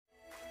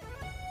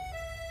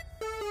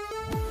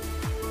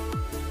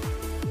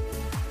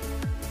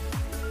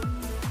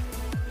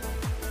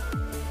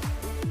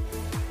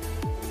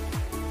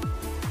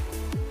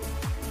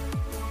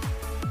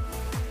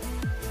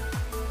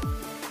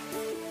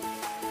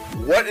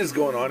What is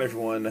going on,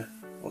 everyone?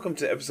 Welcome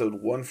to episode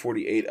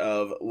 148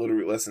 of Little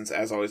Root Lessons.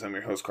 As always, I'm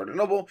your host, Carter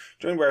Noble,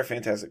 joined by our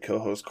fantastic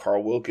co-host,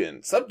 Carl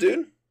Wilkin. Sup,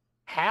 dude?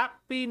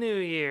 Happy New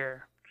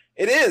Year.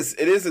 It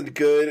is a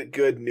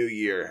good new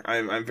year.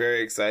 I'm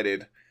very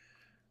excited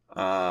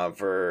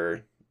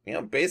for,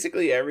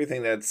 basically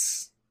everything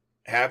that's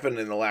happened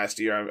in the last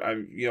year.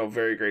 I'm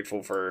very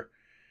grateful for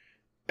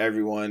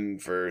everyone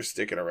for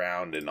sticking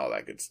around and all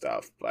that good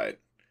stuff. But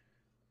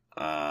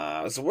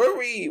so where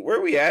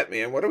are we at,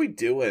 man? What are we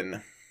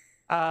doing?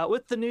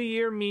 With the new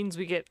year means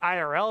we get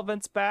IRL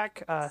events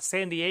back.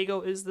 San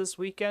Diego is this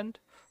weekend.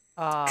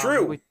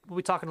 True.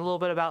 We talking a little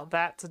bit about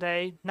that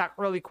today. Not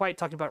really quite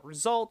talking about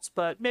results,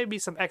 but maybe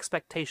some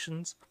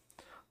expectations.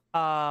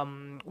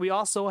 We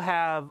also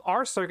have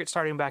our circuit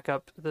starting back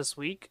up this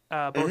week.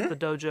 Both the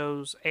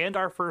dojos and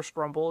our first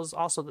Rumble is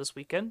also this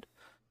weekend.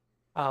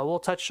 We'll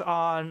touch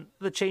on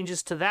the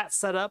changes to that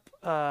setup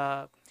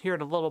here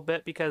in a little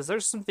bit because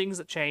there's some things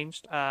that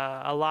changed.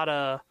 A lot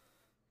of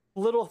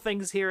little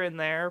things here and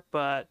there,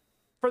 but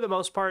for the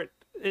most part,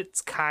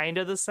 it's kind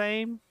of the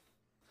same.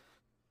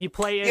 You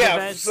play in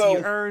events, you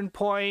earn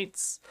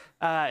points.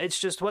 It's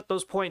just what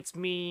those points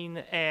mean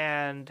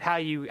and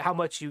how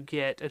much you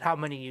get and how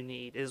many you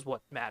need is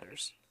what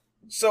matters.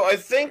 So I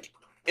think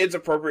it's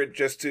appropriate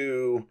just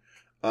to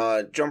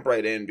jump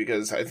right in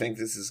because I think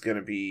this is going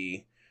to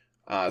be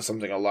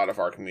something a lot of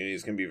our community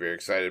is going to be very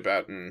excited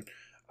about, and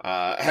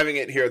having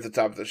it here at the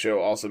top of the show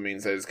also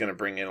means that it's going to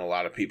bring in a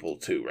lot of people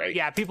too, right?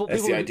 Yeah, people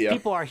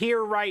are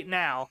here right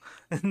now.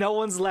 No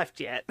one's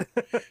left yet.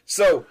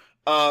 So,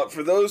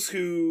 for those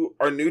who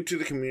are new to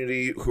the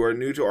community, who are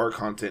new to our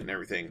content and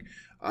everything,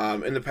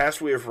 in the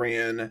past we have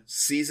ran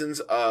seasons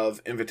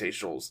of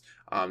invitationals.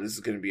 This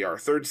is going to be our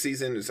third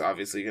season. It's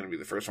obviously going to be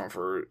the first one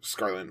for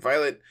Scarlet and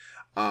Violet.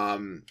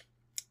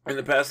 In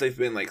the past, they've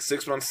been like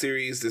 6-month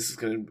series.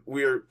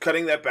 We're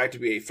cutting that back to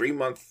be a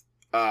 3-month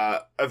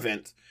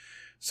event,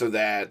 so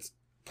that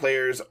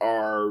players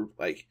are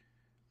like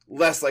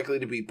less likely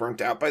to be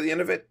burnt out by the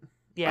end of it.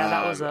 Yeah,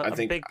 that was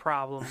a big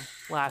problem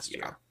last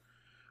year.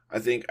 I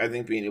think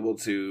being able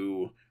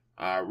to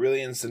really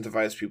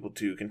incentivize people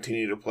to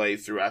continue to play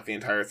throughout the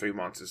entire 3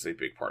 months is a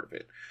big part of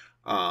it.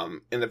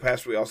 In the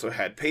past, we also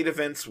had paid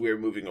events. We're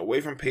moving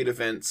away from paid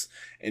events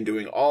and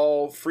doing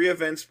all free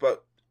events,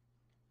 but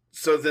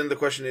so then the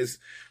question is,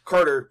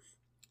 Carter,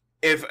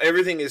 if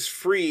everything is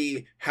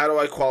free, how do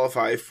I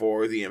qualify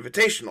for the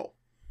invitational?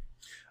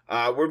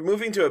 We're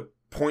moving to a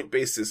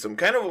point-based system,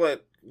 kind of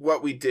like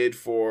what we did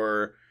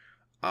for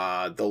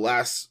the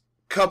last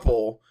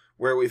couple,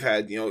 where we've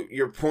had,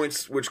 your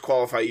points which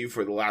qualify you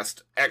for the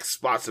last X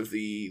spots of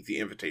the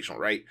invitational,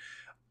 right?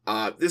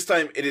 This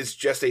time, it is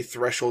just a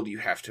threshold you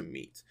have to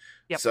meet.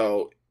 Yep.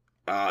 So,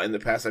 in the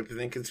past, I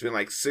think it's been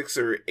like 6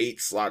 or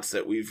 8 slots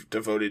that we've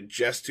devoted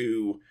just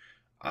to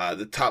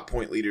the top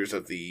point leaders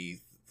of the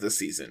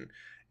season.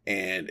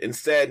 And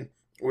instead,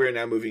 we're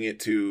now moving it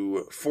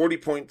to 40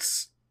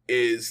 points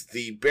is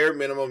the bare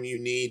minimum you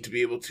need to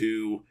be able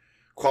to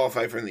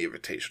qualify for the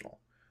invitational.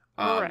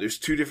 There's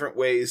 2 different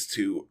ways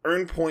to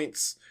earn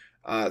points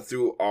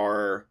through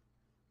our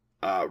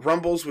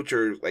Rumbles, which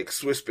are like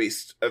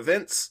Swiss-based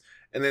events,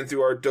 and then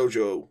through our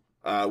Dojo,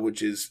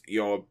 which is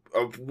a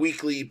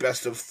weekly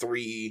best of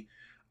 3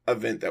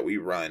 event that we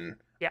run.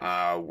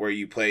 Yeah. Where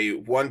you play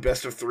 1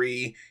 best of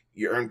 3,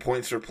 you earn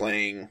points for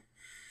playing.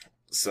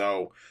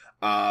 So,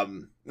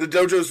 the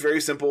dojo is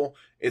very simple.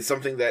 It's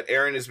something that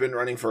Aaron has been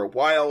running for a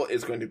while.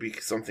 It's going to be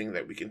something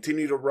that we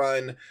continue to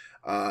run.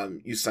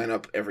 You sign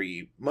up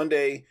every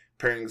Monday.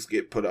 Pairings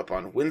get put up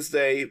on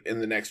Wednesday. In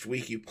the next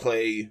week, you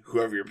play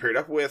whoever you're paired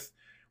up with.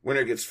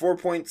 Winner gets 4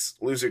 points.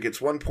 Loser gets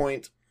 1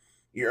 point.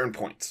 You earn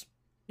points.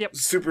 Yep.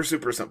 Super,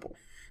 super simple.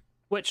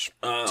 Which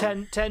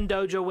 10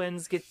 dojo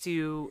wins gets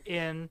you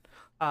in.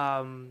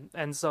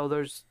 And so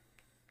there's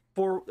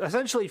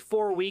essentially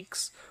 4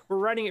 weeks. We're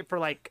running it for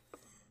like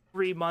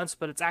 3 months,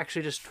 but it's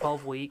actually just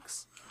 12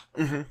 weeks.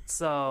 Mm-hmm.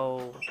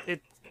 So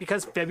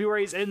because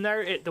February's in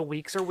there, the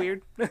weeks are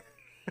weird.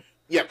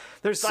 Yep.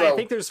 I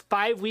think there's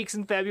 5 weeks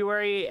in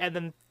February, and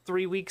then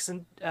 3 weeks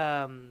in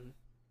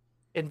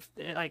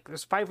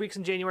there's 5 weeks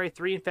in January,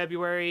 3 in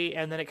February,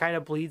 and then it kind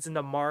of bleeds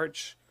into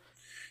March.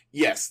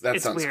 Yes, that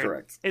sounds weird.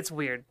 Correct. It's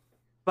weird,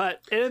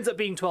 but it ends up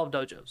being 12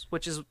 dojos,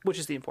 which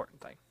is the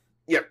important thing.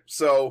 Yep.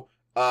 So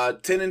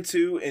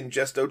 10-2 in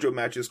just dojo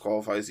matches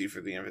qualifies you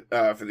for the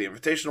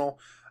invitational.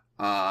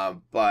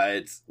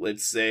 But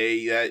let's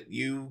say that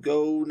you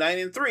go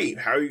 9-3.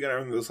 How are you going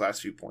to earn those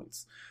last few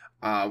points?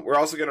 We're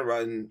also going to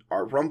run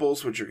our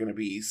Rumbles, which are going to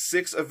be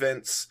 6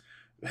 events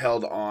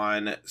held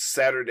on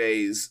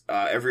Saturdays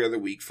every other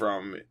week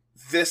from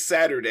this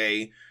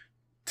Saturday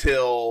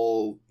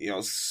till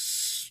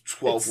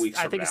 12 weeks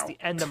from now. I think it's the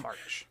end of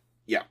March.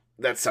 Yeah,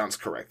 that sounds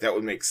correct. That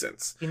would make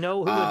sense. You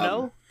know who would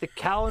know? The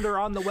calendar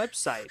on the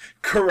website.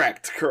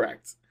 Correct.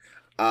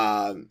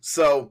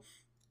 So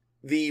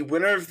the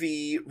winner of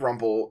the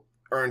Rumble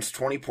earns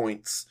 20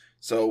 points.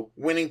 So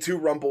winning 2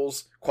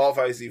 Rumbles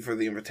qualifies you for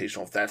the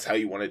Invitational if that's how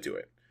you want to do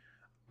it.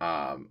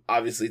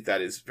 Obviously,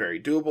 that is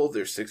very doable.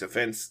 There's 6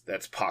 events.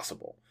 That's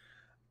possible.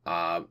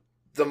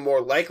 The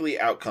more likely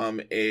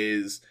outcome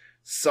is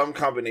some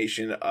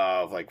combination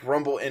of like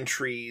Rumble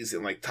entries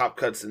and like top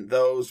cuts in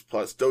those,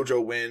 plus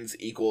dojo wins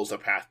equals a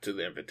path to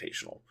the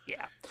Invitational.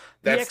 Yeah.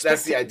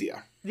 That's the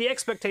idea. The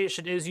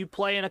expectation is you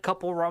play in a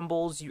couple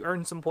Rumbles, you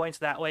earn some points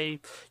that way.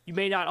 You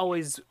may not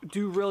always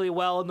do really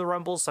well in the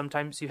Rumbles.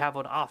 Sometimes you have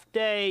an off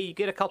day, you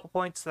get a couple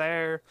points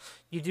there.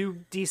 You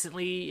do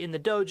decently in the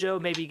dojo,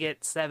 maybe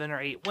get 7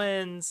 or 8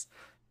 wins.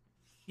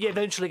 You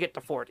eventually get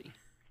to 40.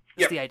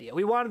 That's the idea.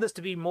 We wanted this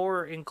to be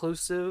more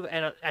inclusive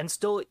and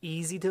still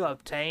easy to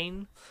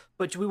obtain,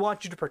 but we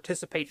want you to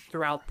participate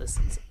throughout the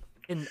season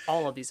in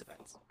all of these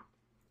events.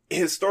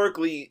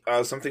 Historically,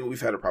 something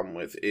we've had a problem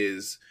with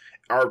is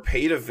our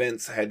paid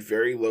events had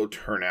very low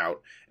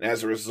turnout, and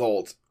as a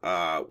result,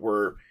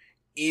 were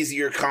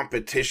easier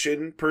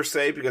competition per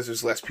se because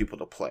there's less people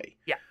to play.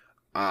 Yeah.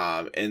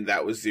 And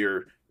that was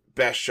your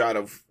best shot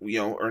of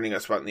earning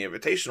a spot in the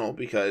Invitational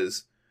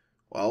because,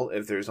 well,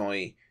 if there's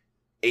only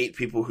 8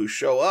 people who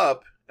show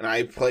up and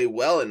I play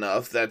well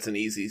enough, that's an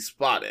easy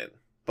spot in.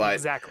 But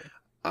exactly.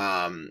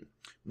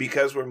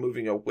 Because we're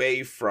moving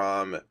away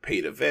from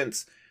paid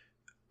events,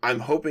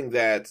 I'm hoping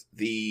that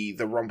the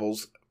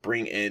Rumbles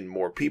bring in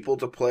more people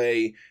to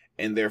play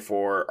and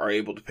therefore are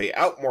able to pay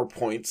out more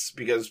points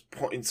because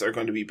points are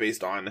going to be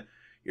based on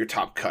your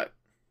top cut.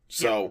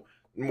 So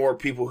more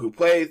people who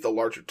play, the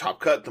larger top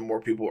cut, the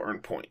more people earn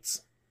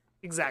points.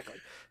 Exactly.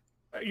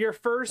 Your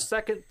first,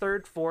 second,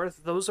 third,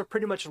 fourth, those are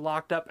pretty much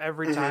locked up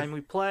every time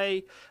we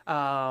play.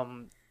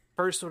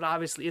 First one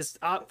obviously is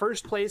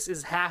first place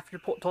is half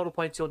your total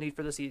points you'll need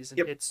for the season.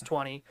 Yep. It's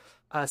 20.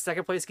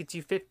 Second place gets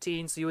you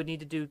 15, so you would need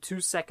to do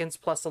 2 seconds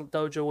plus a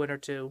dojo win or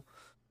 2.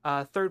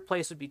 Third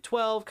place would be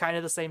 12, kind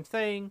of the same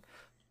thing.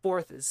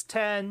 Fourth is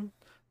 10.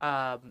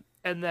 And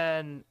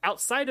then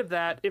outside of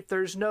that, if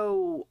there's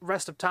no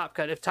rest of Top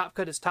Cut, if Top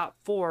Cut is top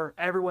 4,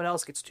 everyone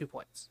else gets 2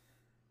 points.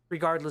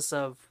 Regardless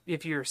of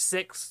if you're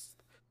 6th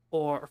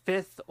or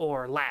 5th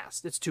or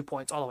last, it's 2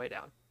 points all the way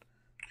down.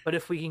 But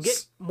if we can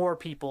get more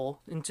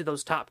people into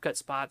those top cut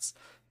spots,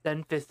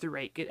 then 5th through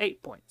 8 get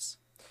 8 points.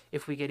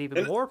 If we get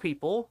even more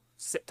people,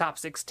 top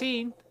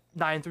 16,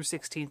 9 through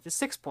 16th is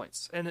 6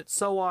 points. And it's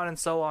so on and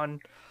so on.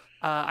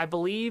 I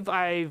believe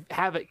I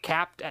have it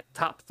capped at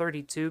top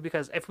 32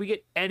 because if we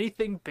get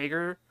anything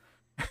bigger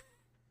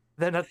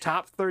than a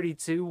top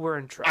 32, we're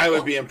in trouble. I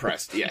would be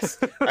impressed, yes.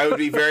 I would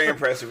be very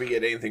impressed if we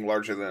get anything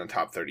larger than a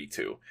top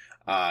 32.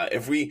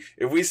 If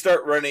we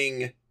start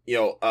running,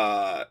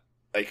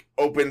 like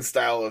open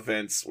style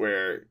events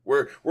where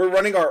we're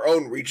running our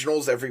own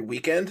regionals every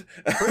weekend.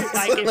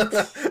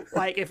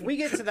 If we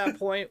get to that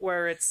point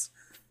where it's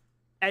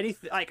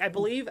anything, like I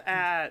believe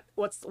at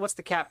what's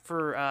the cap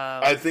for?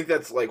 I think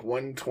that's like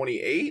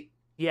 128.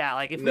 Yeah,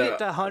 like if we get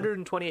to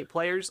 128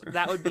 players,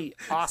 that would be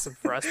awesome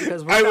for us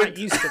because we're not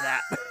used to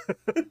that.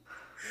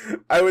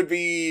 I would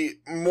be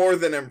more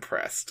than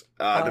impressed,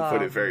 to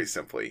put it very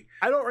simply.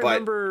 I don't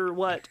remember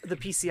what the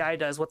PCI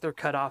does, what their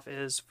cutoff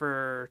is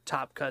for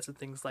top cuts and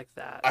things like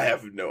that. I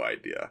have no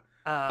idea.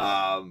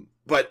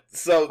 But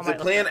so the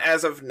plan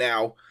as of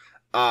now,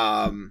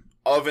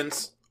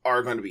 events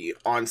are going to be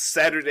on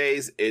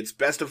Saturdays. It's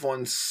best of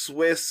 1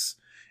 Swiss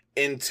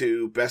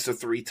into best of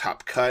 3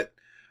 top cut,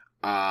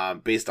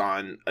 based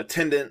on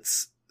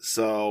attendance.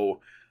 So,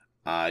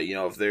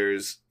 if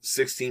there's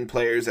 16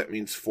 players, that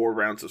means 4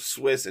 rounds of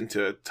Swiss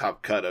into a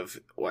top cut of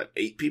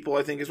 8 people,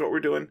 I think is what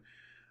we're doing.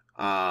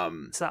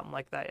 Something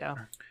like that, yeah.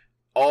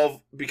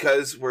 All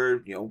because we're,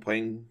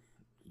 playing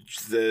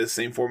the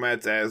same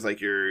formats as like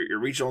your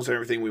regionals and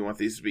everything. We want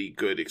these to be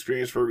good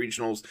experience for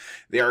regionals.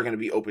 They are going to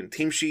be open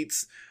team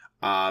sheets.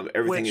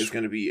 Everything is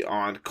going to be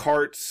on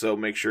cart, so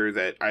make sure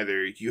that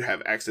either you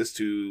have access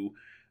to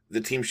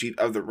the team sheet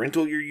of the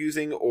rental you're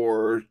using,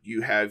 or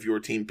you have your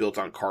team built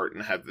on cart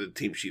and have the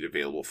team sheet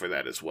available for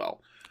that as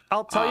well.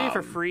 I'll tell you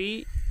for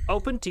free,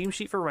 open team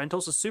sheet for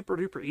rentals is super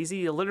duper easy.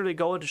 You literally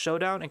go into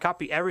Showdown and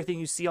copy everything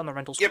you see on the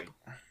rental screen.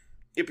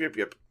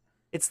 Yep.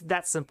 It's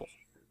that simple.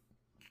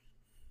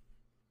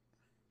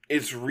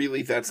 It's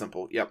really that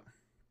simple. Yep.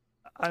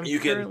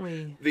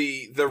 Can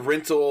the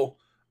rental,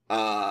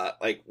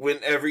 like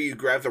whenever you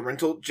grab the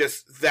rental,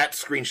 just that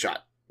screenshot.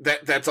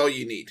 That's all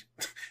you need.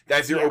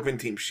 That's your open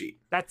team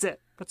sheet. That's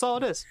it. That's all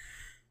it is.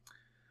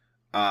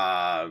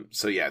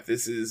 So yeah,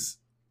 this is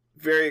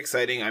very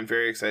exciting. I'm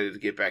very excited to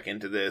get back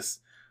into this.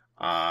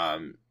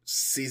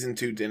 Season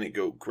 2 didn't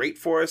go great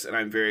for us, and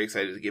I'm very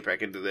excited to get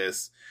back into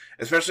this,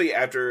 especially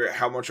after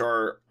how much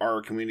our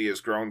community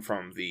has grown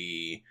from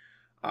the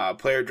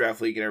player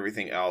draft league and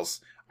everything else.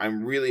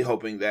 I'm really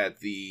hoping that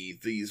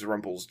these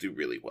Rumbles do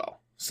really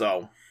well.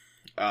 So,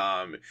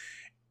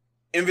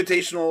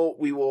 Invitational,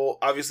 we will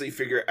obviously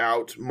figure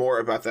out more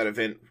about that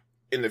event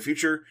in the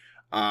future.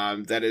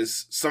 That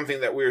is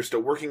something that we're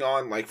still working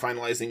on, like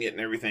finalizing it and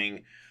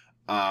everything.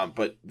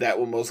 But that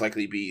will most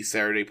likely be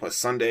Saturday plus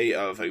Sunday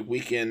of a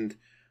weekend.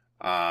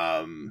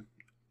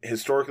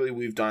 Historically,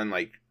 we've done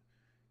like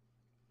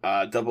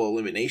double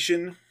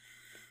elimination,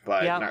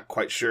 but not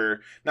quite sure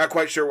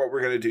what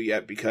we're going to do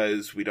yet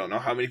because we don't know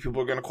how many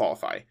people are going to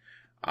qualify.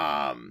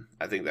 I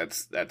think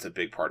that's a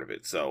big part of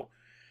it. So,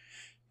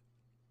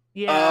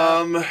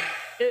 yeah,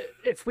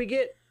 if we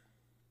get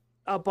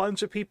a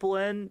bunch of people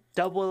in,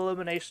 double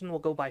elimination will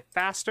go by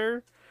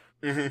faster.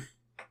 Mm-hmm.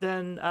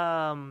 Then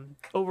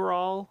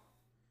overall,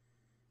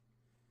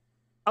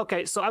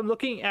 okay. So I'm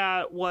looking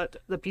at what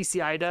the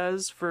PCI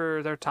does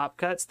for their top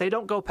cuts. They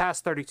don't go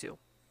past 32.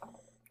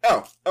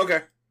 Oh,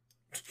 okay.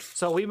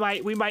 So we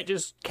might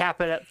just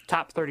cap it at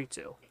top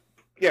 32.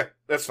 Yeah,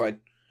 that's fine.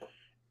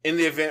 In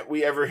the event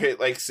we ever hit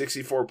like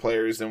 64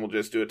 players, then we'll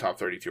just do a top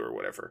 32 or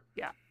whatever.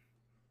 Yeah.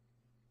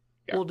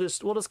 Yeah. We'll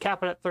just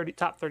cap it at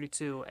top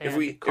 32. And if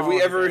we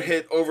ever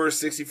hit over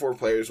 64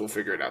 players, we'll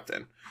figure it out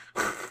then.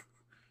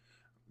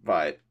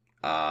 But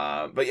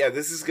yeah,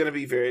 this is going to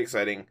be very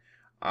exciting.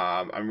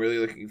 I'm really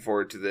looking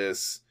forward to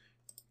this.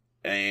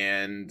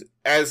 And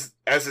as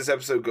this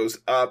episode goes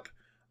up,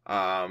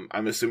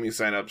 I'm assuming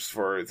signups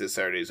for this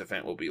Saturday's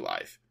event will be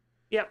live.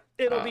 Yep,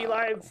 it'll be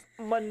live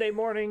Monday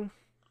morning.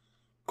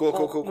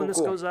 Cool. When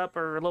this goes up,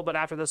 or a little bit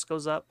after this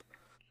goes up.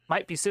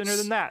 Might be sooner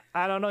than that.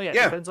 I don't know yet.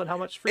 Yeah. Depends on how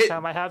much free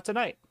time I have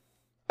tonight.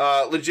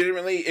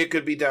 Legitimately, it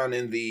could be down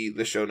in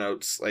the show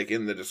notes, like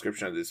in the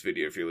description of this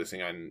video if you're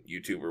listening on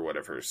YouTube or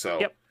whatever. So,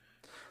 yep.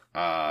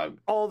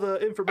 All the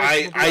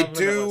information.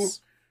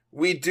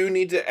 We do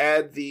need to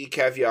add the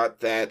caveat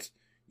that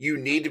you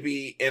need to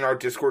be in our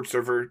Discord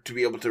server to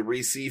be able to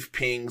receive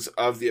pings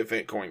of the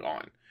event going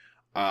on.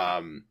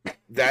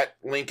 That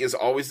link is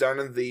always down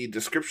in the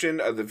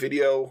description of the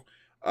video,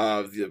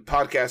 of the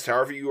podcast,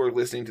 however you are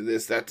listening to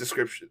this. That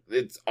description,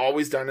 it's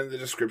always down in the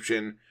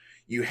description.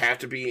 You have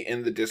to be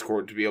in the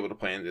Discord to be able to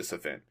play in this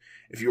event.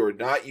 If you are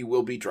not, you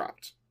will be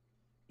dropped.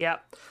 Yeah.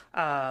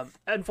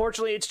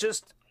 Unfortunately, it's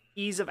just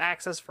ease of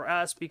access for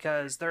us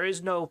because there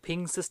is no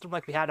ping system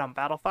like we had on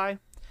Battlefy.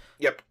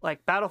 Yep.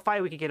 Like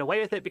Battlefy, we can get away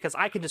with it because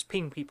I can just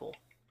ping people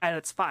and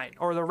it's fine.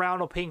 Or the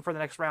round will ping for the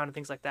next round and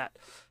things like that.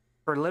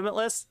 For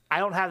Limitless, I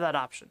don't have that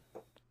option.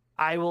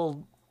 I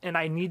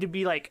need to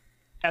be like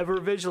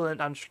ever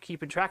vigilant on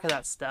keeping track of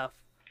that stuff.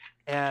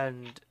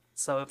 And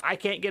so if I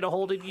can't get a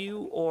hold of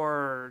you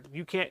or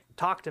you can't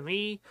talk to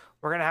me,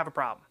 we're going to have a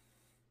problem.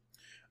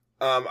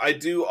 I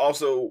do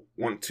also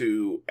want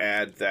to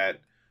add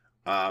that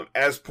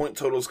as point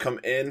totals come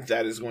in,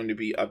 that is going to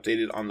be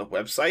updated on the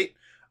website,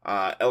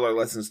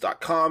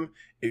 lrlessons.com.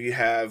 If you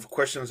have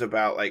questions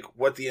about like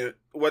what the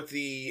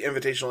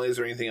invitational is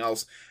or anything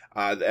else,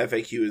 the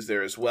FAQ is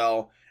there as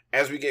well.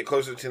 As we get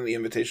closer to the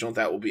invitational,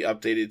 that will be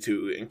updated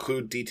to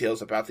include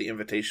details about the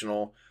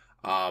invitational.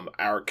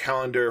 Our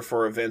calendar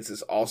for events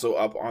is also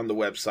up on the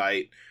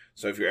website.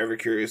 So if you're ever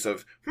curious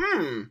of,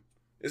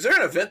 is there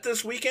an event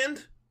this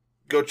weekend?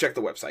 Go check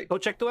the website. Go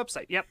check the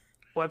website. Yep.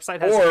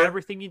 Website has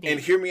everything you need. And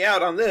hear me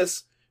out on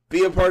this.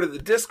 Be a part of the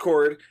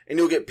Discord, and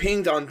you'll get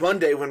pinged on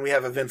Monday when we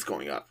have events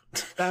going up.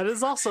 That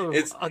is also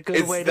a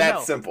good way to know. It's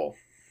that simple.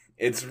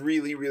 It's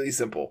really, really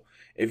simple.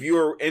 If you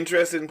are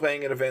interested in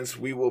playing at events,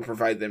 we will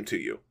provide them to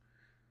you.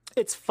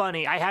 It's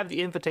funny. I have the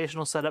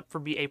invitational set up for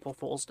be April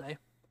Fool's Day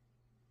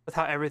with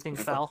how everything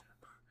fell.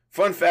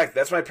 Fun fact,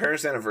 that's my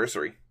parents'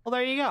 anniversary. Well,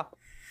 there you go.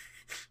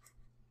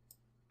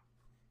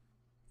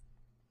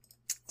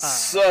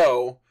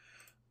 So,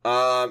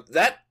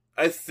 that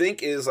I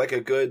think is like a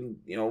good,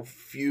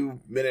 few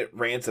minute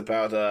rant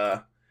about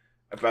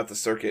the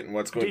circuit and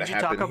what's going to happen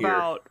here. Did you talk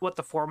about what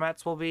the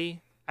formats will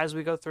be as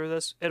we go through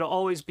this? It'll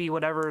always be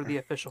whatever the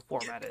official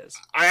format is.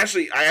 I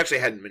actually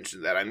hadn't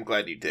mentioned that. I'm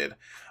glad you did.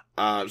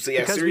 So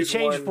yeah, because Series we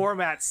changed 1...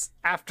 formats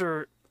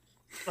after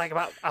like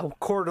about a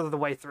quarter of the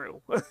way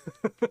through.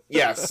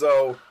 Yeah,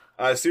 so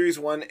Series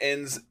 1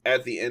 ends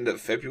at the end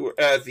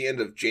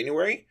of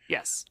January.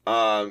 Yes.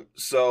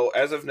 So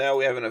as of now,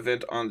 we have an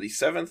event on the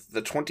 7th,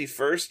 the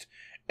 21st,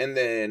 and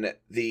then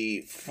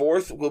the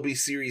 4th will be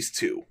Series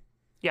 2.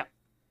 Yeah.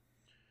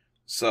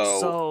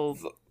 So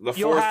the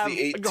 4th,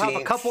 the 18th... You'll have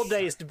a couple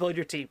days to build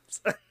your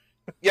teams.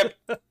 Yep.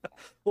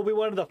 Will be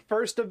one of the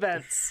first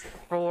events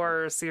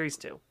for Series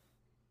 2.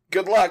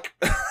 Good luck.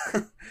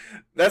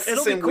 That's the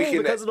it'll same be cool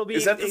weekend. Because it'll be,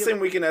 is that the same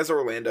weekend as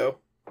Orlando?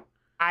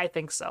 I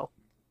think so.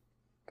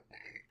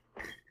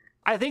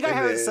 I think I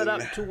have it set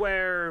up to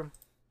where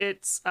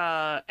it's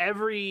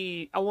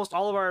almost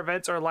all of our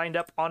events are lined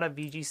up on a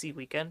VGC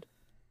weekend.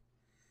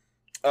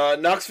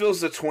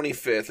 Knoxville's the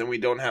 25th, and we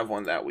don't have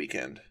one that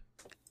weekend.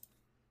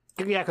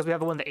 Yeah, because we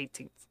have the one the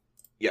 18th.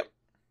 Yep.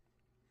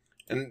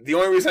 And the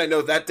only reason I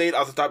know that date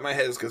off the top of my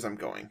head is because I'm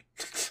going.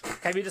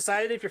 Have you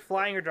decided if you're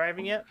flying or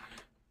driving yet?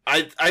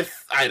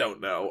 I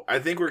don't know. I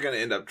think we're going to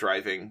end up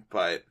driving,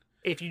 but...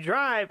 If you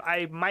drive,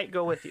 I might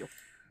go with you.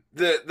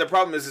 The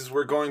problem is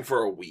we're going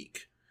for a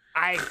week.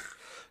 I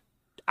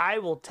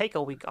will take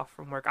a week off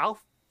from work. I'll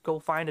go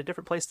find a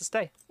different place to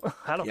stay.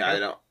 I don't know. I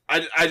know.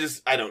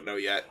 I don't know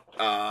yet.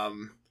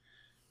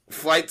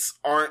 Flights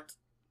aren't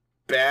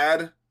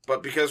bad,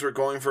 but because we're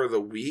going for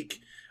the week,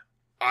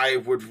 I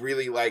would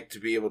really like to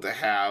be able to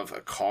have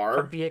a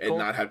car and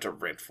not have to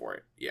rent for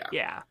it. Yeah.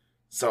 Yeah.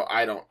 So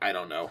I don't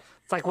know.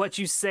 It's like what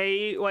you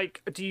say,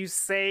 like, do you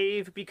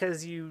save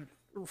because you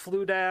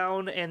flew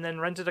down and then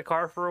rented a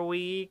car for a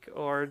week,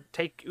 or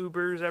take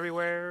Ubers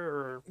everywhere,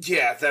 or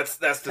Yeah, that's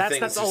the thing.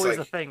 That's always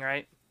the thing,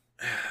 right?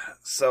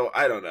 So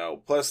I don't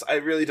know. Plus, I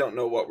really don't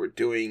know what we're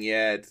doing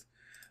yet.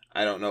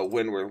 I don't know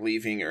when we're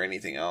leaving or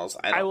anything else.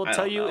 I will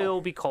tell you, know.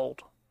 it'll be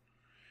cold.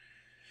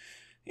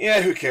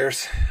 Yeah, who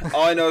cares?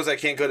 All I know is I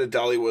can't go to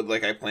Dollywood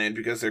like I planned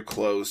because they're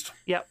closed.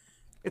 Yep,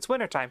 it's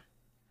wintertime.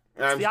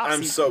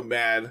 I'm so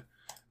mad.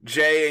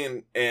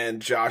 Jay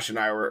and Josh and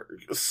I were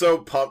so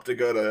pumped to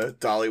go to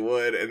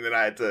Dollywood, and then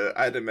I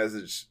had to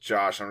message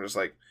Josh. I'm just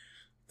like,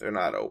 they're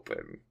not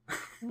open.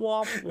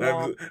 Womp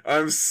womp.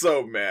 I'm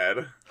so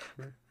mad.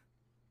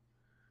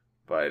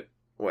 But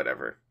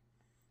whatever.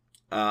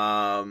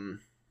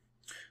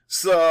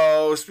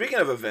 So speaking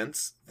of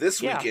events,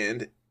 this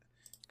weekend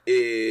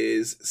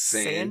is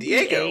San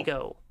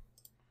Diego.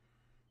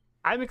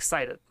 I'm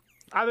excited.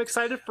 I'm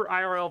excited for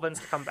IRL events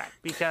to come back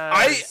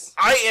because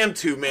I am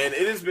too, man.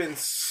 It has been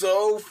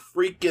so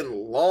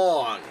freaking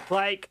long.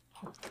 Like,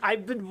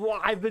 I've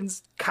been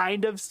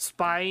kind of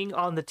spying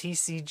on the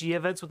TCG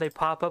events when they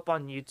pop up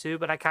on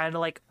YouTube, and I kind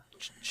of like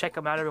check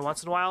them out every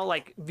once in a while.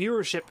 Like,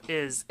 viewership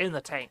is in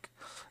the tank.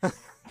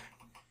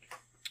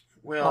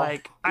 Well,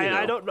 like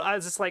I don't know. I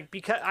was just like,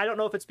 because I don't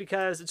know if it's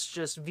because it's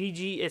just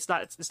VG. It's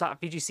not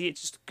VGC.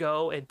 It's just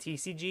Go and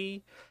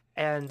TCG,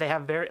 and they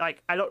have very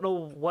like I don't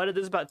know what it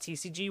is about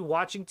TCG.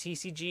 Watching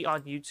TCG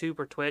on YouTube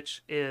or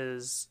Twitch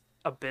is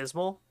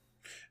abysmal,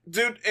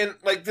 dude. And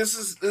like this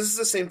is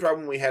the same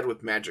problem we had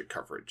with Magic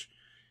coverage.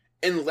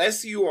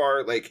 Unless you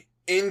are like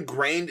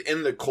ingrained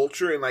in the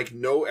culture and like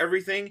know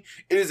everything,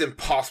 it is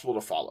impossible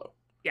to follow.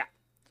 Yeah,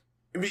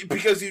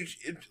 because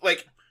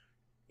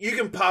you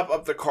can pop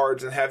up the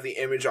cards and have the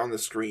image on the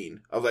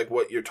screen of like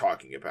what you're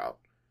talking about,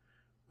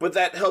 but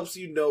that helps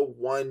you know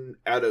 1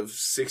 out of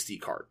 60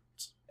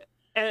 cards.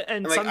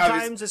 And like,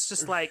 sometimes it's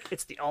just like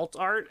it's the alt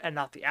art and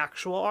not the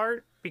actual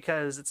art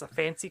because it's a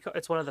fancy.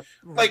 It's one of the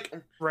like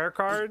rare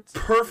cards.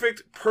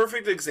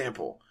 Perfect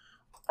example.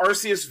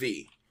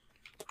 RCSV.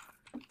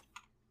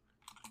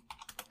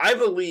 I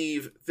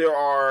believe there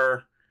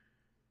are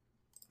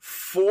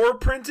 4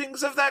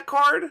 printings of that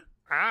card.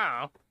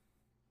 Wow.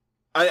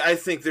 I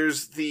think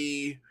there's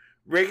the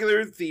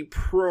regular, the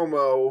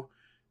promo,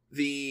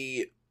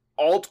 the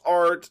alt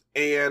art,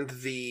 and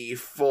the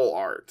full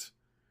art.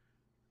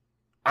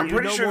 I'm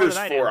pretty sure there's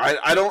 4.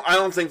 I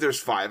don't think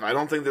there's 5. I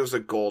don't think there's a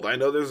gold. I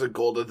know there's a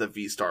gold at the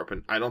V Star, but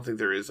I don't think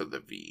there is at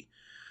the V.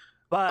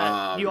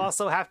 But you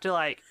also have to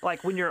like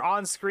when you're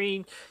on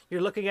screen,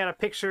 you're looking at a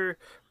picture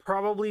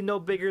probably no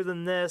bigger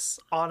than this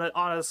on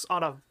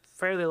a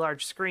fairly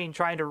large screen,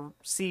 trying to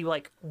see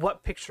like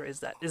what picture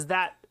is that? Is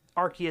that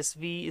Arceus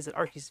V? Is it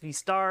Arceus V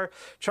Star?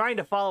 Trying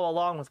to follow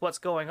along with what's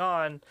going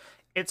on,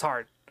 it's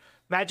hard.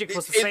 Magic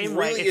was the same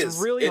way. It's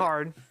really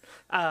hard.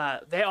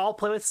 They all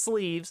play with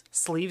sleeves.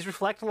 Sleeves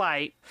reflect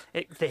light.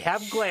 They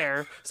have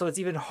glare, so it's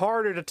even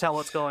harder to tell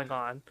what's going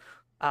on.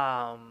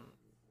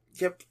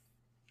 Yep.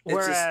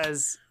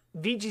 Whereas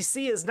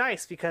VGC is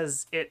nice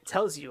because it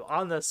tells you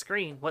on the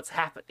screen what's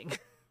happening.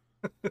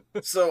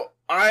 So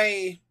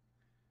I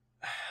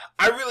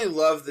really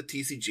love the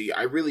TCG.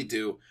 I really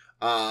do.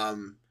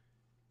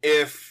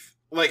 If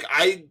like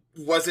I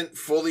wasn't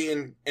fully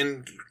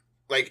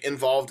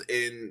involved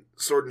in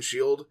Sword and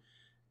Shield,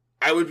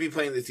 I would be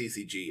playing the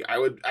TCG. I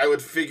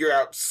would figure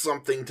out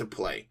something to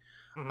play.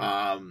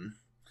 Mm-hmm.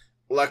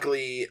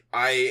 Luckily,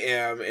 I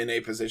am in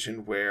a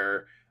position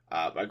where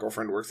my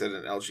girlfriend works at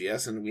an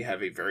LGS, and we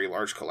have a very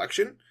large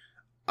collection.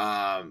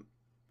 And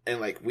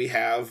like we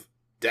have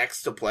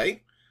decks to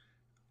play.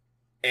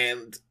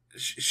 And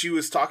she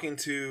was talking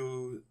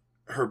to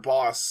her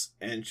boss,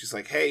 and she's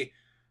like, "Hey,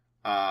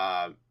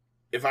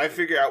 if I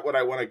figure out what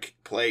I want to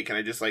play, can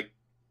I just like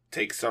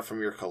take stuff from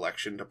your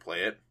collection to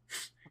play it?"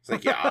 It's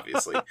like, yeah,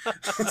 obviously.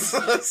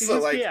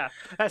 Yeah,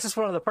 that's just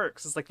one of the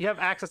perks. It's like you have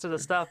access to the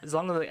stuff as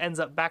long as it ends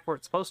up back where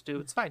it's supposed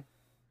to. It's fine.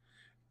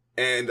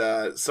 And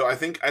so I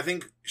think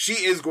she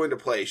is going to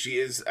play. She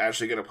is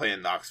actually going to play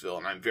in Knoxville,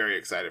 and I'm very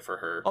excited for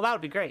her. Oh, that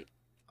would be great.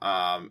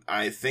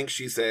 I think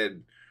she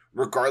said,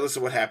 regardless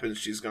of what happens,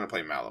 she's going to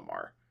play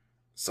Malamar.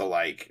 So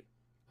like,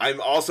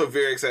 I'm also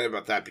very excited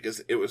about that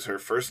because it was her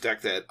first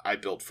deck that I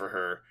built for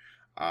her.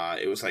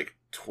 It was like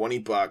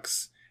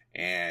 $20.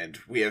 And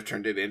we have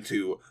turned it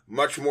into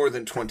much more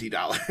than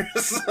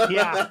 $20.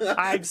 Yeah,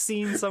 I've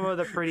seen some of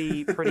the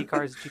pretty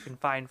cards that you can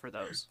find for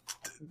those.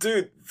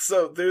 Dude,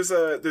 so there's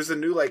a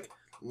new like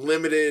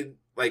limited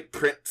like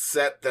print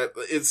set that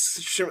is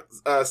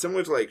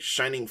similar to like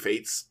Shining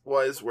Fates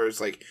was, where it's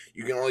like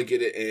you can only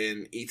get it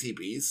in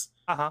ETBs.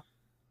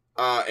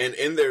 And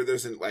in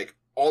there's an like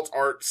alt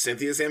art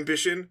Cynthia's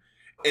Ambition,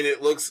 and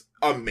it looks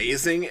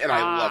amazing, and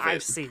I love it.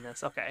 I've seen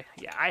this. Okay,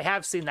 yeah, I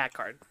have seen that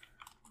card.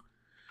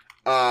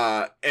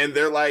 And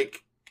they're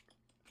like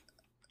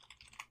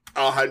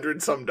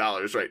 $100-some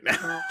right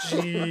now.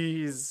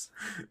 Jeez.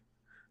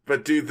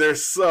 But dude, they're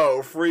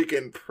so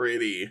freaking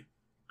pretty.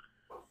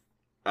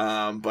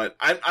 But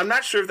I'm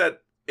not sure if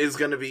that is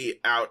going to be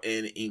out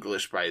in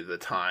English by the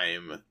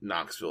time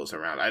Knoxville is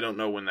around. I don't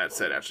know when that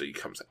set actually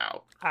comes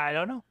out. I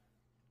don't know.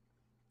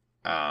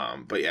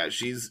 But yeah,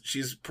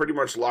 she's pretty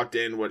much locked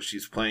in what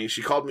she's playing.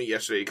 She called me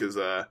yesterday because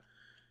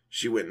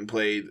she went and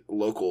played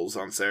locals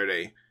on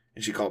Saturday,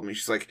 and she called me.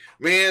 She's like,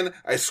 "Man,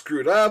 I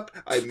screwed up.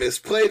 I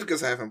misplayed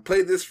because I haven't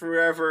played this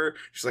forever."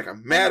 She's like,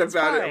 "I'm mad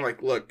about it." I'm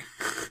like, "Look,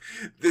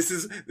 this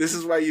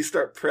is why you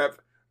start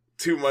prep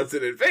 2 months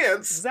in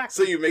advance,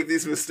 exactly. So you make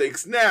these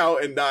mistakes now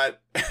and not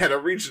at a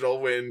regional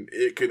when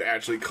it could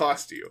actually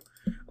cost you.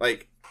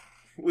 Like,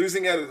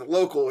 losing at a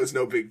local is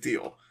no big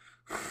deal.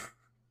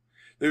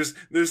 There's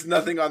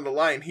nothing on the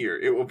line here.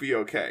 It will be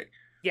okay."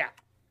 Yeah.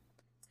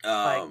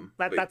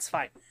 That's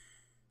fine.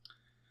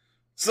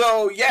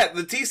 So yeah,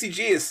 the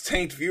TCG has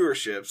tanked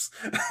viewerships.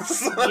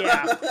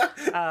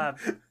 Yeah.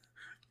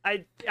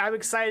 I'm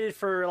excited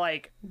for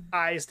like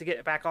eyes to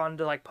get back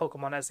onto like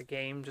Pokemon as a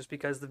game, just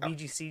because the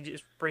VGC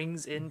just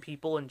brings in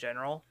people in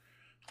general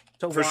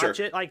to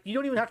watch it. Like, you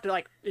don't even have to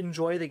like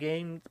enjoy the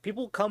game.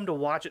 People come to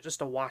watch it just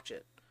to watch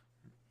it.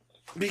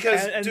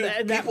 Because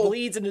that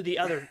bleeds into the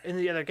other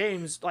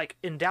games, like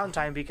in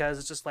downtime, because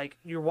it's just like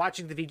you're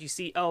watching the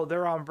VGC. Oh,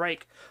 they're on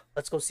break.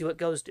 Let's go see what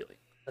Go's doing.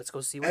 Let's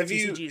go see what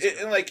TCG's doing.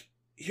 And like,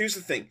 here's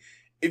the thing: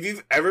 if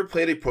you've ever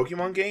played a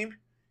Pokemon game,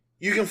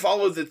 you can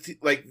follow the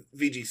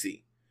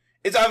VGC.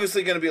 It's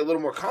obviously going to be a little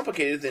more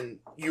complicated than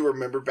you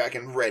remember back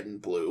in Red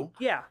and Blue.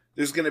 Yeah,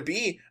 there's going to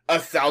be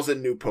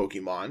 1,000 new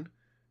Pokemon,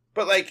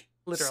 but like,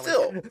 literally,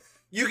 still,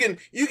 you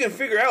can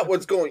figure out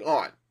what's going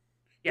on.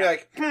 Yeah. You're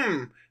like,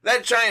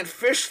 that giant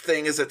fish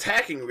thing is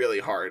attacking really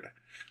hard.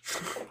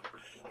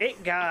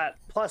 It got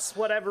plus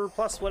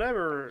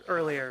whatever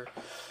earlier,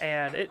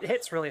 and it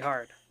hits really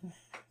hard.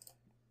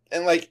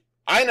 And like,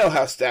 I know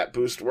how stat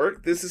boost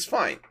work. This is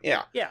fine.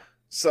 Yeah. Yeah.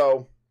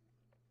 So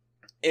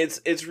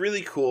it's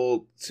really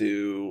cool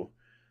to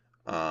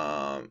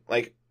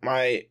like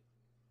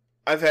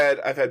I've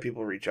had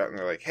people reach out and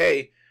they're like,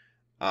 "Hey,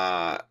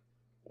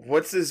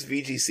 what's this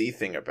VGC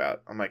thing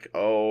about?" I'm like,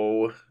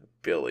 "Oh,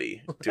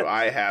 Billy, do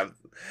I have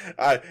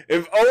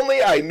if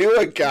only I knew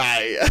a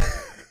guy."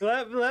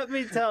 let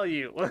me tell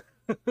you.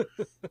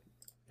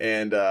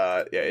 And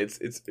yeah,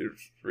 it's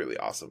really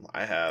awesome.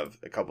 I have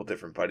a couple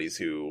different buddies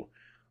who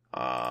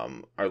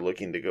are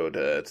looking to go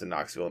to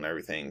Knoxville and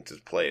everything to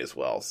play as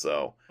well.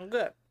 So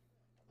good.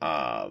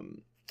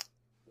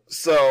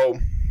 So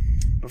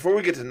before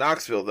we get to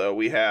Knoxville, though,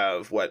 we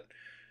have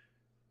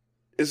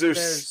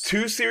there's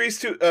two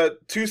series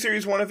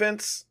 1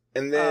 events,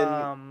 and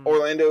then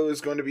Orlando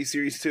is going to be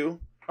series 2.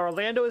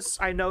 Orlando is,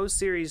 I know,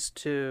 series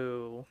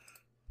 2.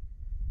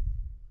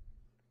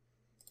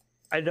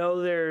 I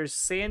know there's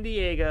San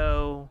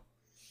Diego.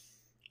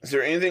 Is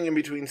there anything in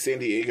between San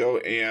Diego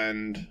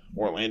and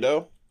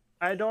Orlando?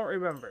 I don't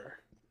remember.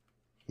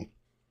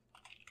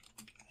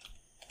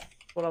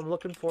 What I'm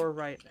looking for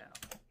right now.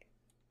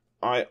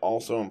 I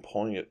also am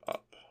pulling it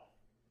up.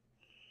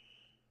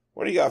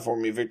 What do you got for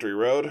me, Victory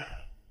Road?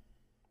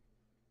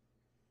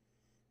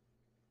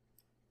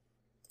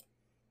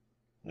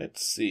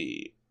 Let's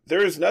see.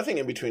 There is nothing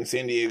in between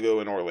San Diego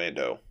and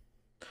Orlando.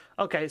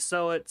 Okay,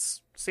 so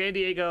it's San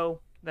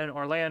Diego, then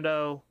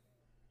Orlando,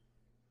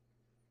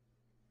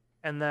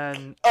 and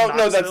then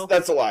Knoxville? No,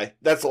 that's a lie.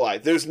 That's a lie.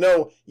 There's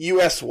no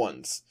U.S.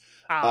 ones.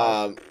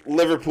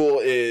 Liverpool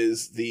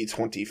is the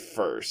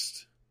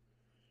 21st.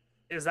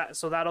 Is that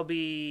so? That'll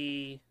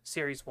be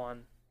Series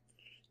 1.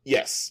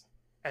 Yes.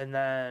 And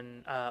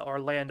then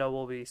Orlando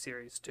will be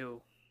Series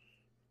 2.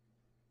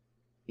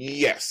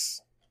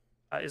 Yes.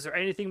 Is there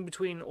anything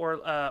between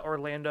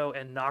Orlando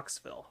and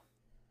Knoxville?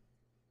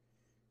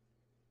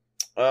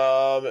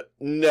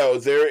 No,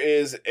 there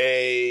is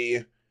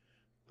a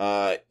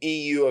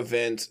EU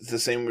event the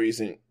same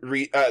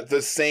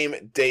the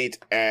same date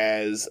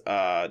as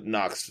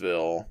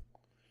Knoxville.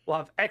 We'll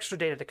have extra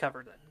data to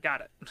cover then.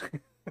 Got it.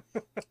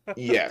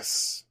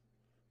 Yes.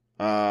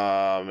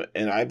 And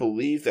I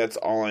believe that's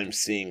all I'm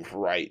seeing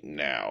right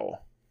now.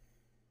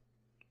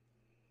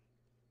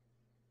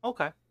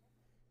 Okay.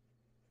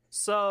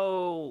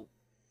 So,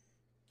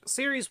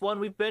 Series 1,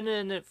 we've been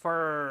in it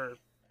for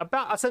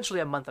about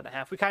essentially a month and a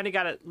half. We kind of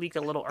got it leaked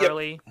a little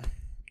early.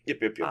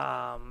 Yep.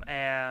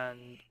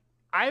 And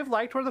I've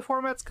liked where the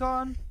format's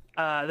gone.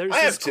 There's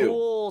this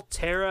cool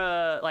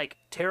Terra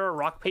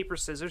rock, paper,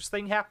 scissors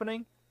thing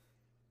happening.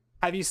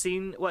 Have you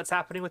seen what's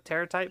happening with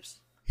Terra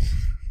types?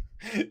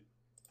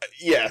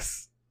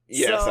 Yes,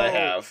 I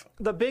have.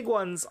 The big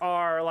ones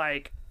are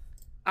like,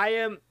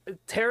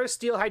 Terra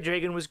Steel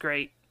Hydreigon was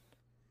great,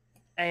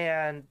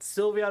 and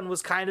Sylveon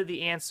was kind of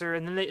the answer,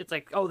 and then it's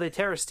like, oh, they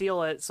Terra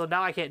Steel it, so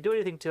now I can't do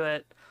anything to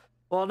it.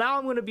 Well, now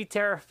I'm going to be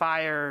Terra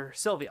Fire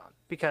Sylveon,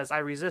 because I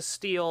resist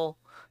Steel,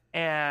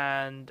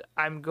 and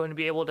I'm going to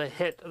be able to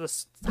hit the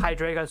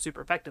Hydreigon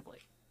super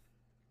effectively.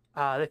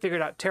 They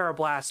figured out Terra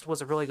Blast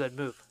was a really good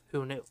move.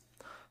 Who knew?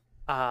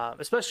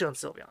 Especially on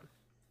Sylveon.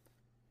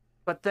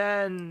 But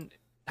then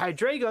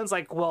Hydreigon's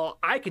like, well,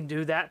 I can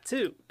do that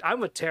too.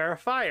 I'm a Terra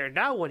Fire.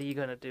 Now what are you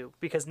going to do?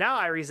 Because now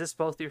I resist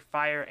both your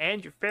Fire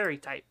and your Fairy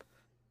type.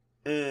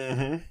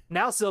 Mm-hmm.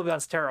 Now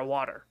Sylveon's Terra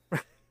Water.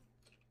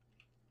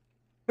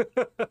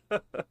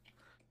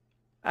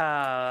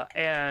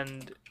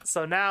 And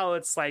so now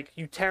it's like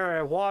you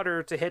Terra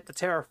Water to hit the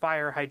Terra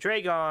Fire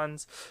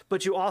Hydreigons,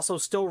 but you also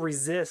still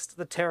resist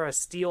the Terra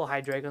Steel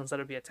Hydreigons that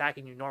would be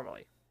attacking you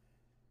normally,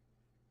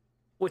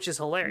 which is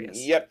hilarious.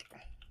 Yep.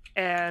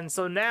 And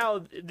so now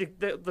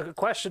the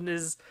question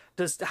is,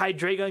 does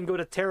Hydreigon go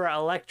to Terra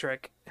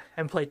Electric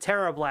and play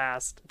Terra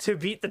Blast to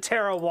beat the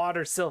Terra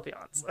Water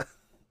Sylveons?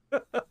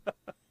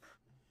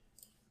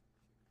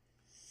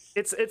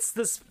 It's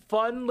this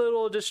fun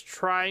little just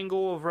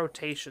triangle of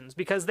rotations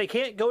because they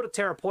can't go to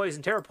Terra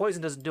Poison. Terra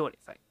Poison doesn't do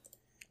anything.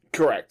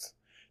 Correct.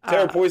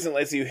 Terra Poison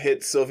lets you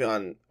hit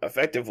Sylveon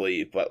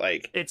effectively, but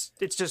like it's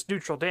just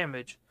neutral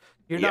damage.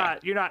 You're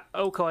not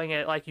OHKOing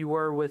it like you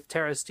were with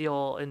Terra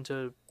Steel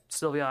into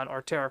Sylveon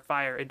or Terra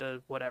Fire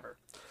into whatever.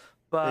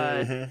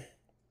 But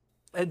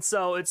and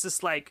so it's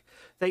just like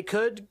they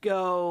could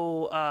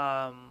go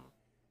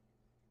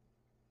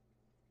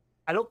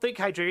I don't think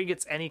Hydreigon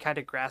gets any kind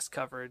of grass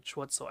coverage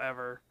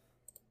whatsoever.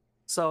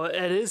 So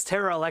it is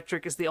Terra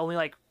Electric is the only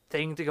like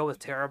thing to go with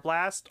Terra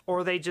Blast,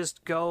 or they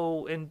just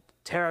go in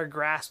Terra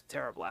Grass with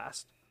Terra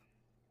Blast.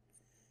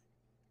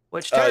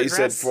 Which Terra you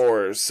said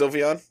for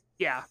Sylveon?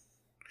 Yeah.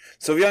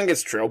 Sylveon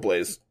gets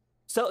Trailblaze.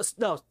 So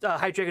no,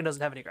 Hydreigon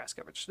doesn't have any grass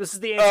coverage. This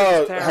is the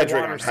answer.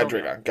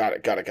 Hydreigon. Got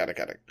it.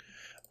 Hydreigon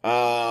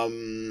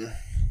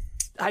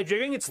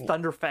gets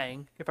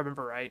Thunderfang, if I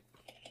remember right.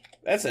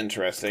 That's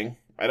interesting.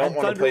 I don't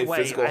want to play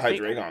physical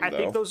Hydreigon, though. I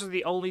think those are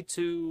the only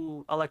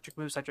two electric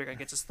moves Hydreigon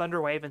gets, is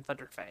Thunder Wave and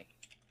Thunderfang.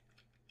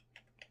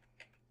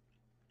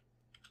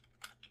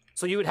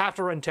 So you would have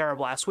to run Terra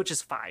Blast, which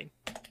is fine.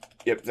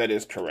 Yep, that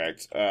is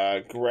correct.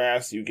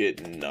 Grass, you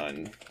get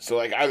none. So,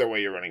 like, either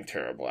way, you're running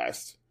Terra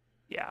Blast.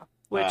 Yeah.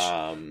 Which,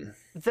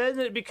 then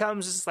it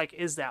becomes just like,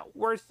 is that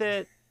worth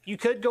it? You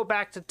could go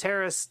back to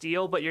Terra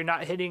Steel, but you're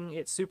not hitting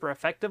it super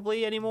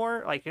effectively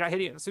anymore. Like, you're not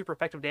hitting it with super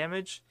effective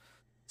damage.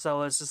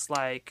 So it's just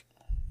like,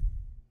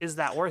 is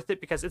that worth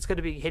it? Because it's going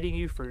to be hitting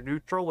you for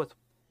neutral with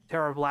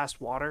Terra Blast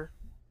Water.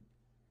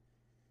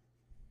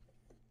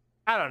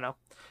 I don't know.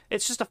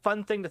 It's just a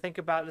fun thing to think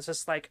about. It's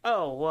just like,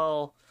 oh,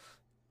 well,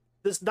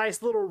 this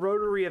nice little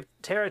rotary of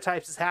Terra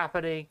types is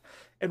happening.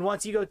 And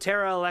once you go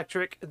Terra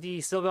Electric, the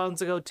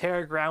Sylveons will go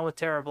Terra Ground with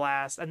Terra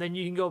Blast. And then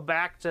you can go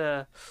back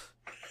to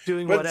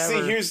doing whatever.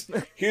 But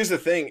see, here's the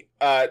thing.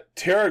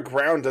 Terra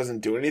Ground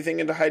doesn't do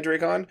anything into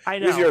Hydreigon. I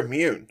know. Because you're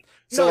immune.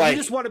 So, no, you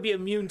just want to be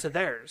immune to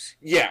theirs.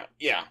 Yeah.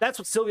 That's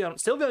what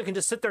Sylveon can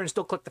just sit there and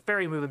still click the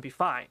fairy move and be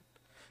fine.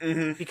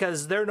 Mm-hmm.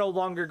 Because they're no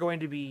longer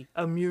going to be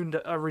immune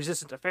to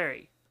resistant to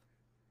fairy.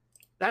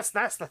 That's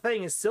the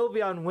thing, is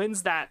Sylveon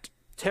wins that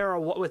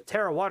Terra with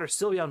Terra Water.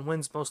 Sylveon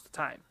wins most of the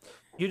time.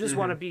 You just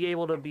want to be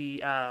able to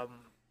be at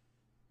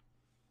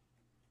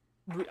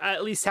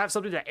least have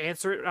something to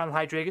answer it on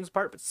Hydreigon's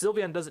part, but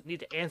Sylveon doesn't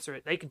need to answer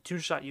it. They can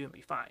two-shot you and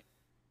be fine.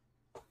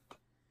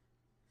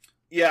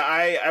 Yeah,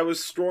 I was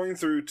scrolling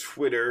through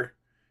Twitter,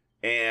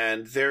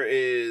 and there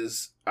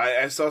is...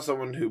 I saw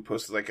someone who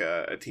posted like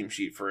a team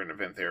sheet for an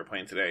event they were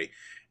playing today,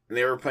 and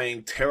they were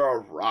playing Terra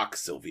Rock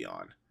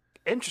Sylveon.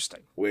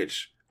 Interesting.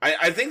 Which,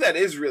 I think that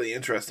is really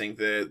interesting.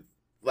 The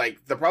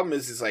problem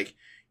is like,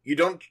 you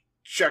don't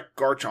check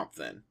Garchomp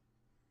then.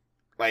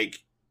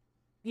 Like...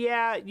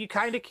 Yeah, you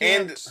kind of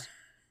can't...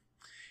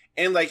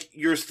 And like,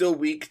 you're still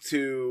weak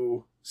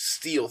to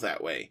Steel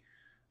that way.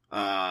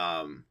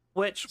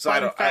 Which, so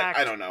fun fact,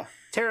 I don't know.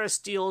 Terra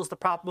Steel is the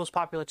most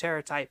popular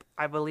Terra type,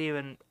 I believe,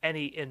 in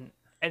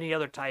any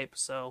other type.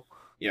 So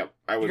yep,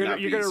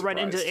 you're going to run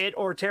into it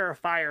or Terra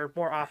Fire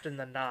more often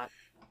than not.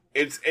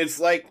 It's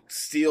like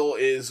Steel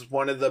is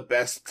one of the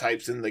best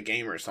types in the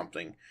game or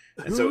something,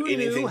 and so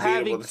anything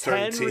being able to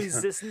turn 10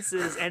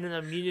 resistances and an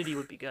immunity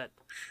would be good.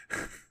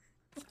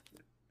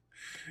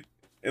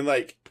 And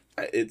like,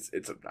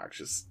 it's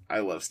obnoxious. I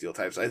love Steel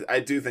types. I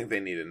do think they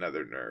need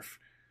another nerf.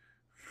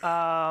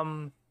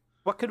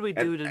 What could we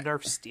do to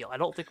nerf Steel? I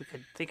don't think we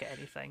could think of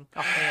anything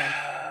offhand.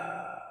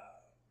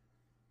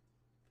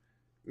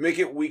 Make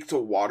it weak to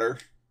water.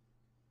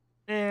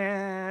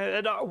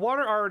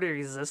 Water already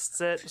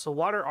resists it, so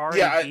water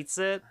already beats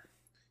it.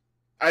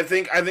 I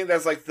think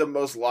that's like the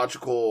most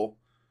logical,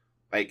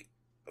 like,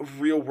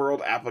 real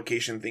world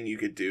application thing you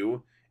could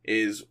do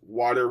is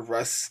water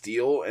rusts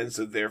Steel, and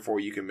so therefore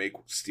you can make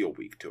Steel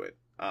weak to it.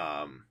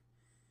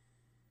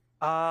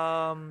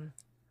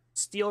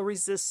 Steel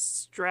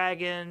resists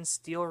Dragon.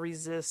 Steel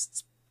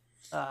resists.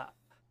 I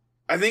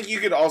think you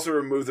could also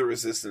remove the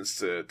resistance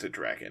to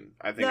Dragon.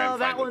 I think no, I'm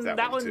fine with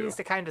that one too. needs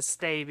to kind of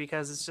stay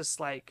because it's just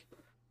like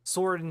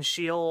Sword and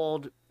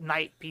Shield.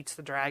 Knight beats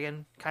the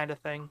Dragon kind of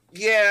thing.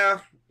 Yeah.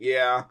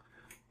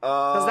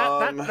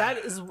 Because that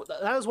is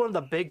one of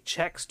the big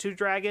checks to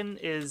Dragon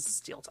is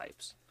Steel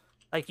types.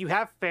 Like, you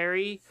have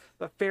Fairy,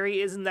 but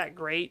Fairy isn't that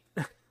great.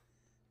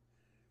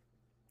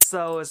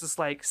 So it's just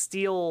like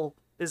Steel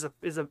is a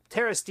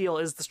Terra Steel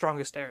is the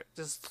strongest Terra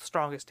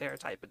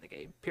type in the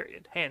game.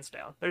 Period, hands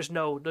down. There's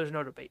no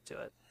debate to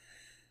it.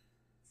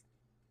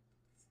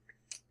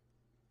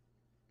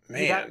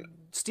 Man,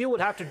 Steel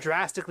would have to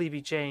drastically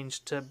be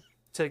changed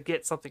to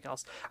get something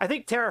else. I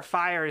think Terra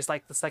Fire is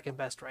like the second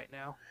best right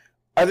now.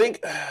 I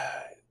think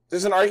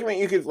there's an argument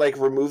you could like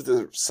remove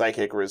the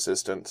psychic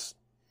resistance.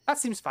 That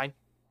seems fine.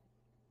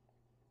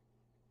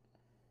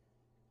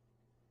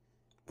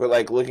 But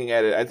like looking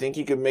at it, I think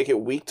you can make it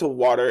weak to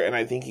water, and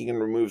I think you can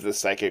remove the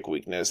psychic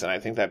weakness, and I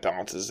think that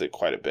balances it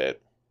quite a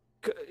bit.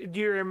 Do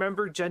you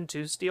remember Gen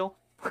 2 Steel?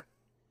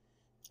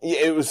 Yeah,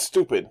 it was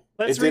stupid.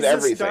 Let's it did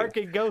everything. Dark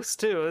and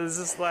Ghost too. It was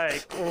just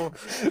like, oh.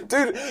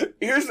 Dude,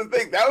 here's the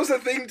thing. That was the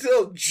thing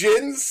till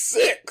Gen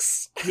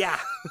 6. Yeah.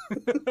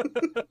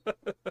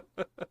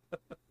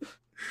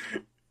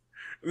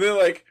 They're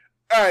like,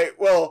 all right,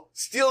 well,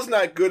 Steel's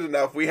not good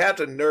enough. We have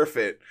to nerf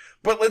it,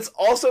 but let's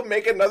also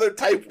make another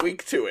type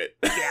weak to it.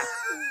 Yeah.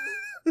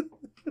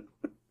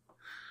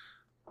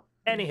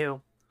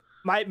 Anywho,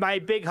 my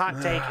big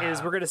hot take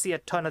is we're going to see a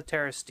ton of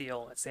Terra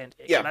Steel at San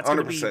Diego. Yeah, that's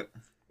 100%.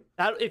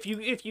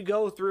 If you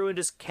go through and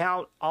just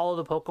count all of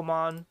the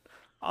Pokemon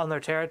on their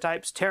Terra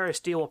types, Terra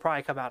Steel will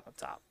probably come out on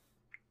top.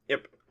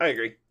 Yep, I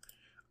agree.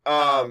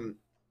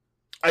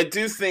 I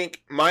do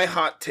think my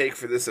hot take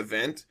for this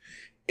event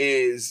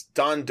is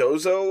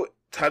Dondozo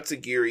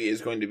Tatsugiri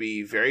is going to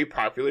be very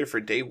popular for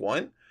day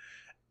one,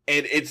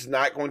 and it's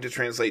not going to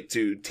translate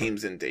to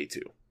teams in day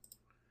two.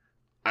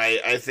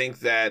 I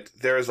think that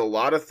there is a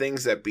lot of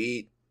things that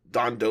beat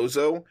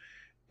Dondozo,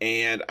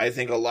 and I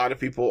think a lot of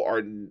people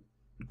are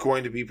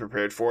going to be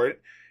prepared for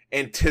it,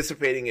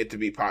 anticipating it to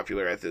be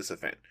popular at this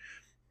event.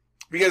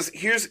 Because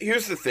here's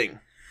the thing.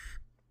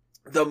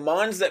 The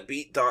Mons that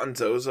beat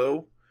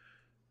Dondozo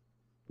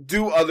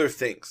do other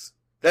things.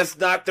 That's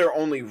not their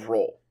only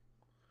role.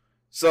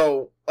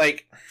 So,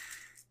 like,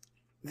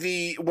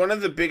 one of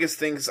the biggest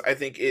things I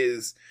think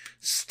is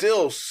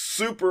still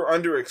super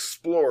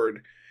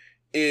underexplored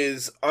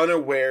is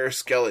Unaware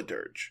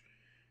Skeledirge.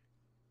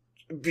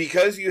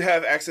 Because you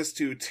have access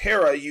to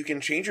Terra, you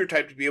can change your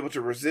type to be able to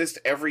resist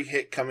every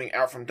hit coming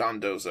out from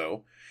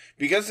Dondozo.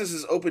 Because this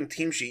is open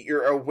team sheet,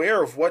 you're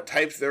aware of what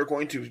types they're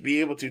going to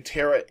be able to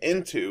Terra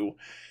into.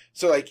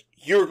 So, like,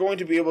 you're going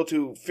to be able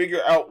to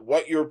figure out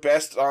what your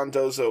best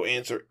Dondozo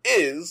answer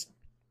is.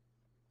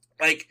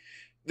 Like,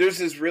 there's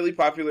this really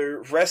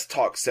popular Rest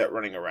Talk set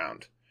running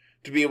around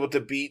to be able to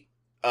beat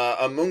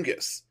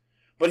Amoonguss.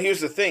 But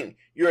here's the thing.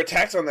 Your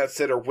attacks on that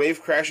set are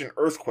Wave Crash and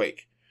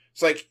Earthquake.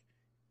 It's like,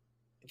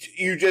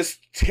 you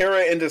just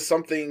Terra into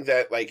something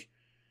that, like,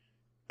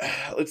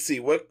 let's see,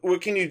 what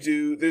can you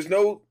do? There's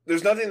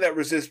nothing that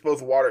resists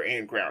both water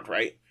and ground,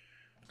 right?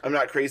 I'm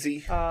not crazy.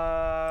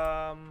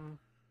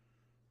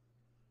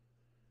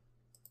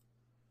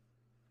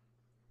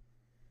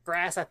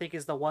 Grass, I think,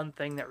 is the one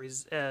thing that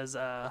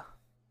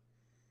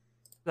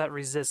that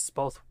resists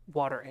both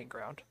water and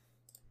ground.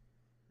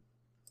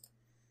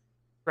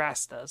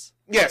 Grass does.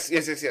 Yes.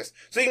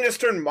 So you can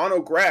just turn mono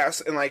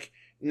grass, and like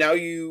now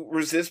you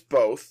resist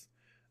both.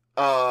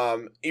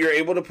 You're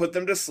able to put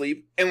them to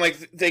sleep, and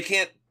like they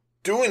can't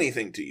do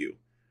anything to you.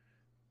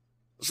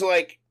 So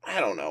like, I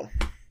don't know.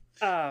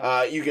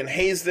 You can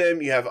haze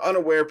them. You have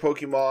unaware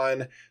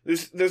Pokemon.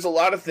 There's a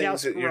lot of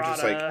things that you're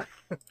just like.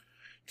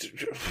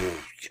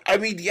 I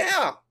mean,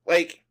 yeah,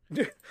 like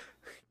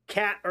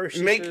Cat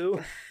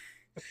Urshifu.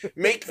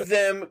 Make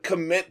them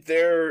commit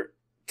their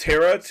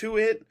Terra to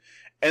it,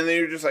 and then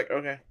you're just like,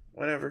 okay,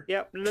 whatever.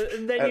 Yep,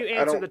 and then you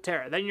answer the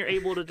Terra. Then you're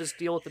able to just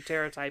deal with the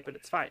Terra type, and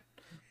it's fine.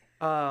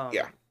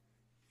 Yeah.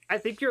 I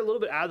think you're a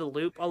little bit out of the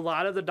loop. A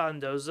lot of the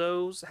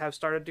Dondozos have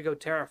started to go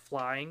Terra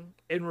Flying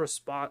in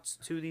response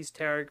to these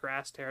Terra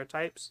Grass Terra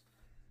types.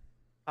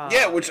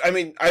 Yeah, which, I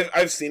mean,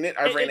 I've seen it.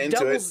 I've ran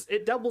into it.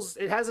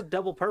 It has a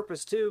double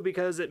purpose, too,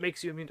 because it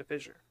makes you immune to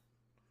Fissure.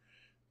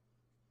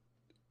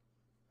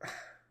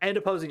 And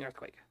opposing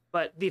Earthquake.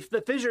 But the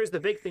Fissure is the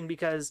big thing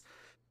because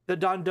the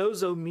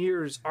Dondozo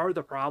mirrors are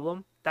the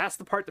problem. That's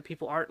the part that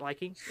people aren't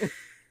liking.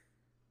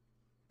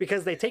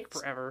 Because they take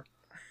forever.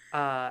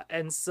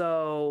 And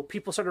so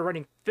people started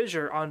running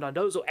Fissure on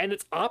Dondozo, and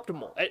it's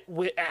optimal.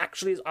 It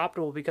actually is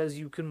optimal because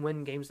you can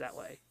win games that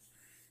way.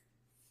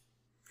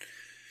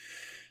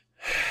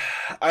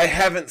 I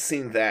haven't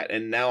seen that,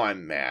 and now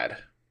I'm mad.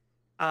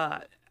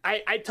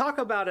 I talk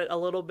about it a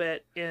little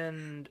bit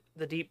in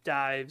the deep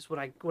dives when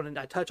I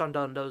touch on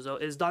Dondozo.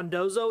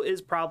 Dondozo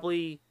is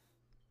probably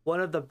one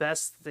of the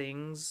best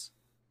things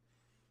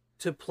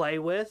to play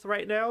with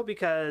right now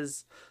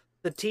because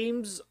the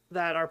teams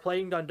that are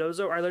playing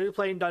Dondozo are literally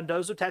playing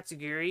Dondozo,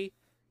 Tatsugiri,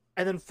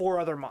 and then 4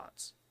 other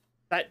mods.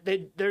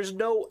 There's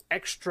no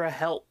extra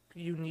help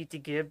you need to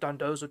give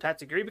Dondozo,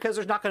 Tatsugiri because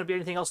there's not going to be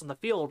anything else on the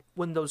field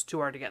when those 2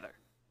 are together.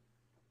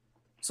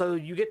 So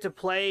you get to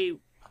play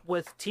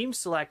with team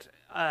select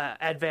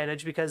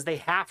advantage because they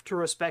have to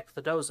respect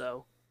the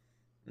Dozo.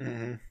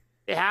 Mm-hmm.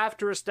 They have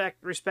to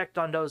respect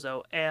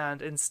Dondozo,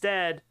 and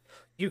instead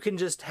you can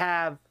just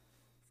have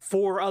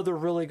 4 other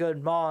really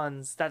good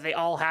Mons that they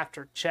all have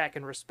to check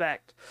and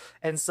respect.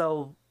 And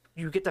so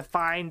you get to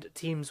find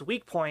teams'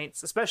 weak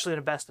points, especially in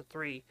a best of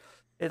 3.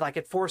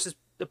 It forces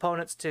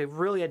opponents to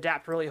really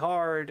adapt really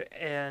hard,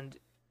 and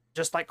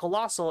just like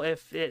Colossal,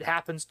 if it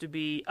happens to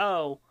be,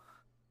 oh,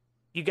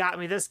 you got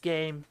me this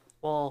game,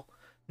 well,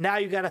 Now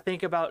you got to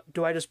think about,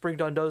 do I just bring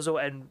Dondozo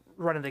and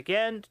run it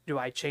again? Do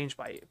I change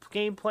my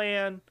game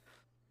plan?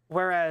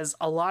 Whereas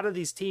a lot of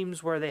these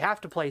teams where they have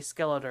to play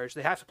Skeledirge,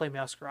 they have to play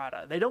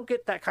Meowscarada, they don't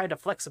get that kind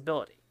of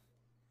flexibility.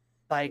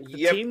 Like,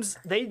 the teams,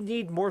 they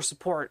need more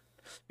support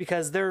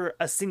because they're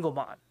a single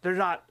mon. They're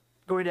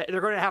going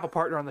to have a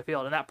partner on the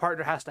field, and that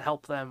partner has to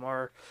help them,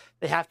 or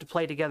they have to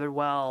play together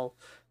well.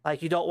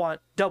 Like, you don't want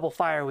double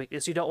fire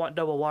weakness, you don't want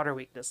double water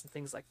weakness, and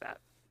things like that.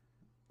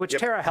 Which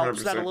Terra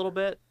helps 100%. That a little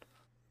bit,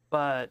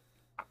 but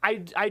I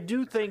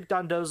do think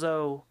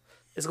Dondozo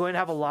is going to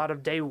have a lot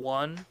of day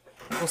one.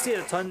 We'll see it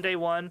a ton day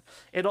one.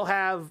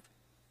 There'll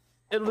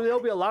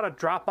be a lot of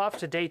drop off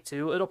to day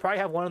two. It'll probably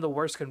have one of the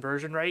worst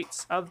conversion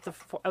rates of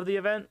the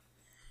event.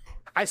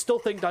 I still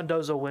think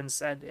Dondozo wins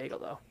San Diego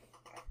though.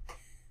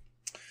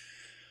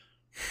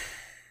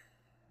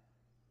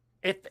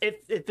 If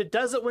it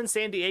doesn't win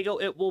San Diego,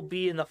 it will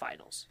be in the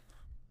finals.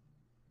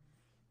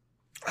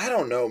 I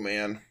don't know,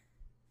 man.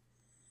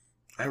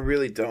 I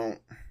really don't.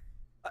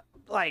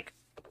 Like,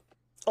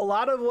 a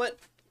lot of what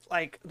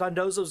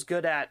Dondozo's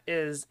good at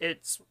is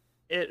it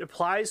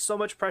applies so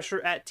much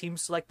pressure at team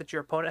select that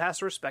your opponent has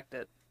to respect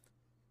it.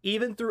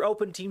 Even through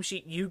open team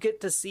sheet, you get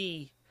to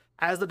see,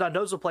 as the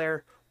Dondozo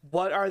player,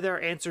 what are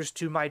their answers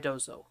to my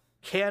Dozo?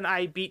 Can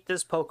I beat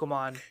this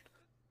Pokemon?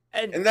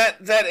 And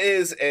that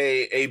is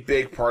a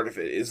big part of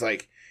it, is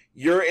like,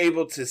 you're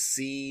able to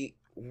see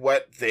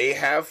what they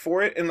have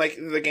for it, and like,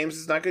 the games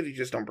is not good, you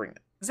just don't bring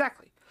it.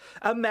 Exactly.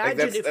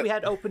 Imagine if we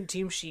had open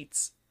team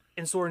sheets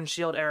in Sword and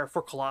Shield era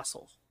for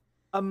Colossal.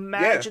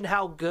 Imagine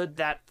how good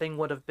that thing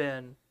would have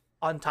been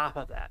on top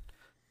of that.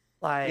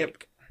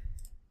 Like,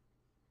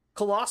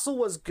 Colossal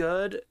was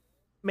good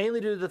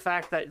mainly due to the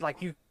fact that, like,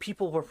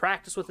 people were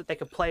practiced with it, they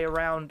could play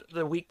around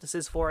the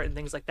weaknesses for it and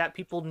things like that.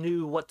 People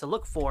knew what to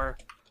look for.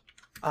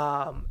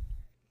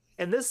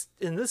 In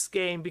this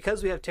game,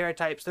 because we have Terra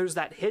types, there's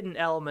that hidden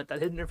element,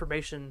 that hidden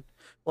information.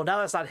 Well, now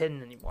that's not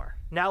hidden anymore.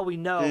 Now we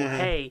know,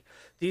 hey,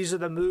 these are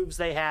the moves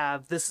they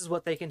have. This is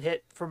what they can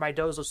hit for my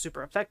Dozo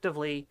super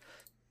effectively.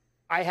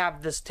 I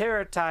have this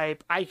Terra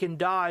type. I can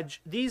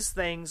dodge these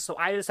things, so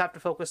I just have to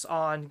focus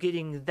on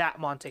getting that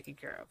mon taken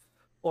care of.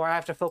 Or I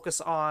have to focus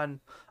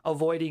on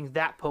avoiding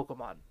that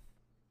Pokemon.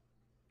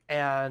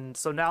 And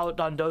so now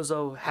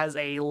Dondozo has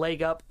a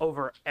leg up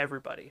over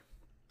everybody.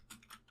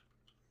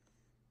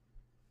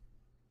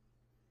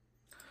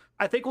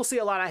 I think we'll see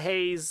a lot of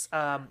Haze,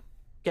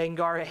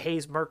 Gengar,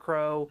 Haze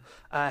Murkrow,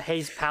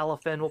 Haze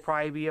Palafin will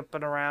probably be up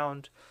and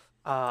around.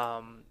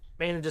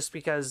 Mainly just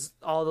because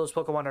all those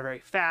Pokemon are very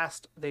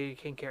fast. They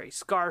can carry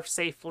Scarf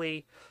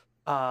safely.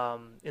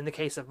 In the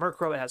case of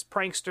Murkrow, it has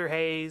Prankster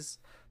Haze.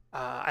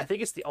 I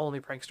think it's the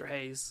only Prankster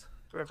Haze,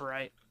 if I remember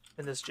right,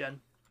 in this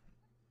gen.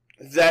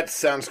 That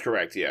sounds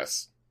correct,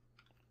 yes.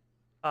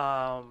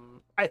 I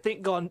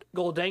think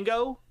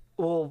Goldango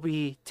will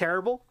be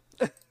terrible.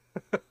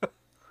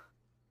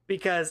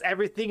 Because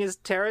everything is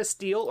Terra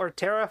Steel or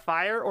Terra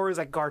Fire or is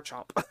like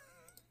Garchomp.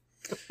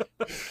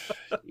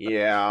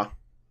 Yeah.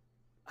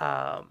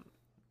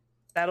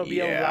 That'll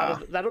be a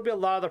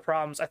lot of the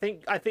problems. I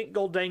think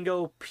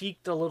Goldango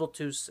peaked a little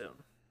too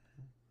soon.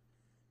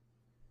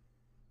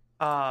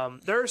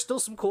 There are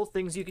still some cool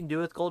things you can do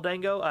with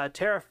Goldango.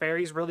 Terra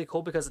Fairy is really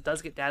cool because it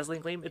does get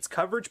Dazzling Gleam. Its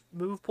coverage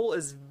move pool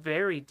is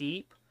very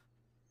deep.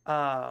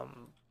 But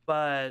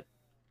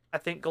I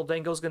think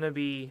Goldango's going to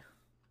be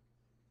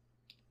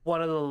one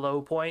of the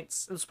low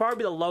points. It's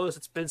probably the lowest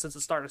it's been since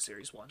the start of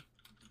Series 1.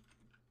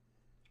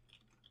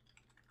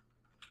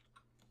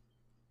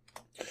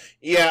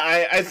 Yeah,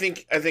 I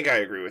think I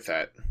agree with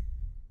that.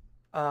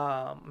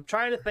 I'm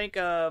trying to think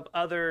of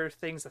other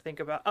things to think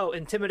about. Oh,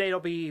 Intimidate will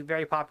be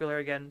very popular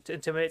again.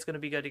 Intimidate's going to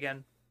be good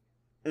again.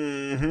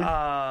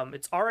 Mm-hmm.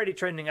 It's already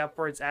trending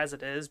upwards as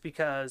it is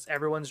because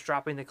everyone's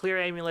dropping the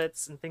clear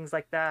amulets and things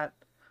like that.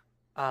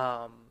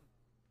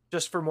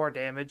 Just for more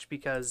damage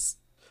because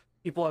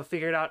people have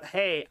figured out,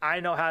 hey,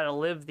 I know how to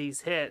live these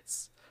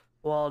hits.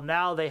 Well,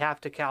 now they have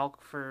to calc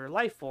for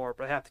Life Orb,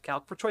 or they have to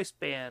calc for Choice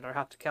Band, or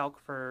have to calc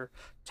for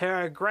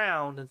Terra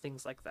Ground and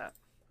things like that.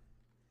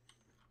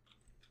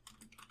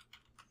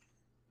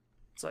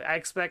 So I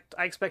expect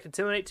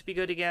Intimidate to be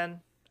good again.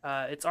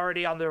 It's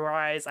already on the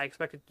rise. I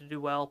expect it to do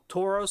well.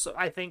 Tauros,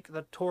 I think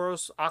the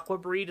Tauros Aqua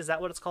Breed, is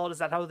that what it's called? Is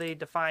that how they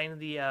define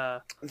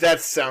the That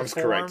sounds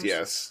correct,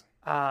 yes.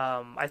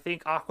 I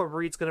think Aqua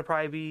Breed's going to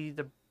probably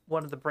be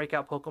one of the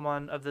breakout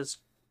Pokemon of this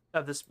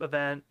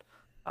event.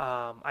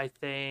 I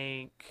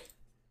think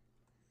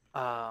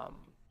trying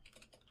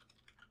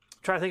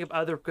to think of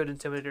other good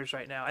Intimidators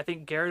right now. I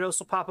think Gyarados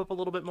will pop up a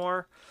little bit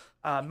more,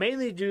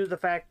 mainly due to the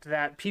fact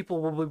that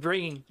people will be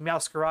bringing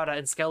Meowscarada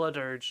and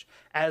Skeledirge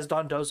as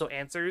Dondozo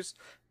answers,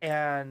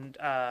 and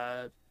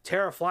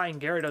Terra Flying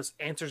Gyarados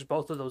answers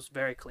both of those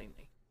very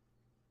cleanly.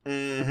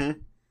 Mm-hmm.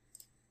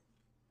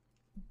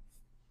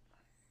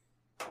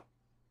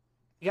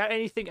 You got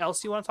anything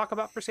else you want to talk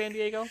about for San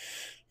Diego?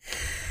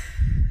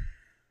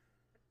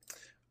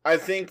 I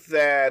think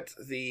that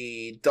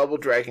the Double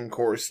Dragon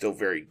Core is still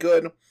very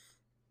good.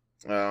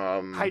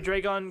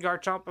 Hydreigon,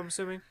 Garchomp, I'm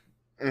assuming.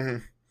 Mm-hmm.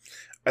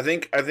 I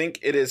think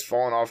it has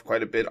fallen off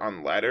quite a bit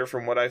on ladder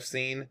from what I've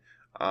seen.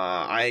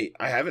 I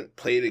haven't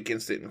played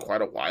against it in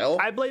quite a while.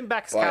 I blame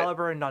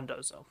Baxcalibur and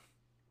Nondozo.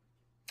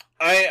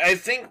 I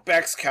think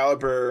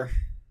Baxcalibur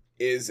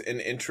is an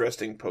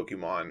interesting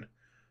Pokemon.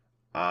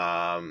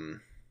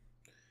 Man,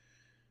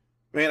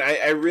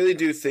 I really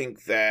do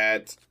think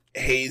that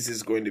Haze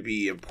is going to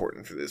be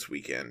important for this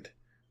weekend.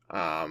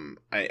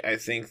 I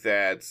think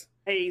that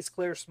Haze,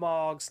 Clear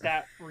Smog,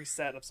 stat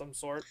reset of some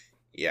sort.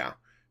 yeah,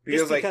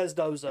 because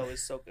Dozo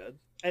is so good,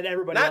 and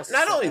everybody else.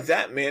 Not only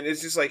that, man.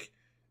 It's just like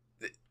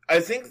I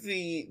think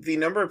the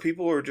number of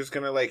people who are just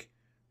gonna like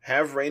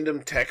have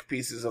random tech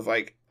pieces of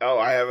like, oh,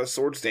 I have a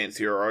Swords Dance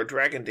here, or a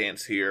Dragon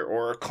Dance here,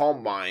 or a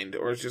Calm Mind,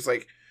 or it's just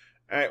like,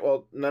 all right,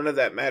 well, none of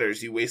that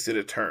matters. You wasted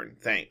a turn.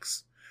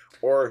 Thanks.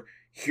 Or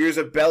here's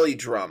a Belly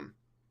Drum.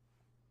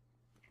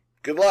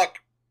 Good luck.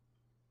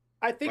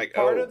 I think like,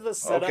 part oh, of the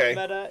setup okay.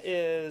 meta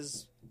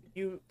is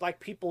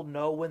people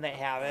know when they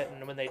have it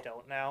and when they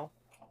don't now.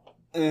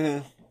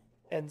 Mm-hmm.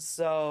 And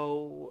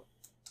so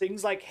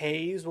things like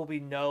Haze will be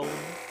known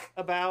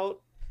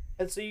about.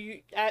 And so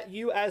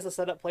you as a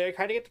setup player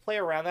kind of get to play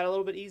around that a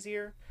little bit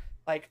easier.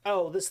 Like,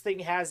 oh, this thing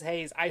has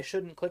Haze. I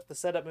shouldn't click the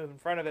setup move in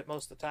front of it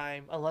most of the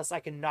time unless I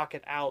can knock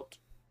it out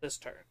this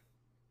turn.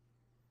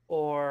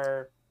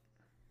 Or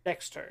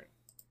next turn.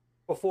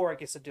 Before it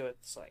gets to do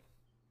its thing.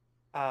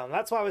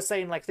 That's why I was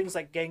saying like things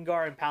like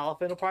Gengar and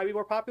Palafin will probably be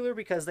more popular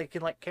because they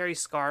can like carry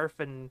Scarf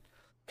and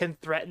can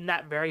threaten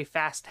that very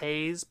fast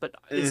Haze, but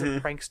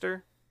isn't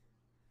Prankster.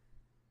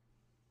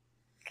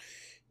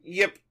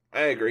 Yep, I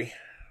agree.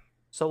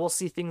 So we'll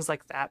see things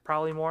like that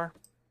probably more.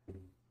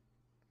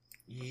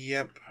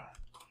 Yep.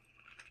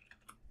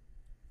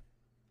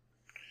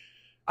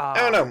 I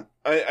don't know.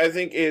 I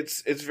think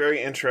it's very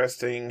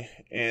interesting,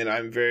 and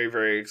I'm very,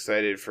 very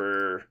excited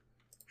for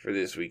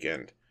this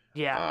weekend.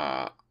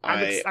 Yeah.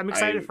 I'm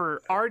excited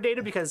for our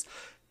data because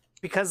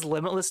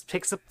Limitless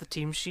picks up the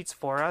team sheets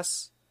for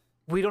us.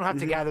 We don't have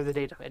to gather the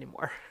data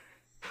anymore.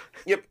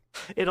 Yep.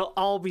 It'll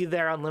all be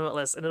there on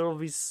Limitless, and it'll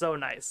be so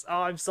nice.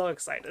 Oh, I'm so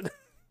excited.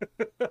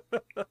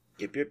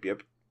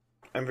 Yep.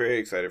 I'm very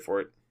excited for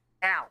it.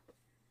 Ow.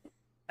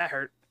 That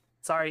hurt.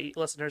 Sorry,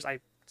 listeners. I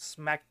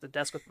smacked the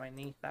desk with my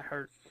knee. That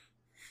hurt.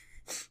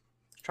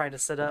 Trying to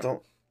sit up.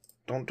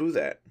 Don't do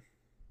that.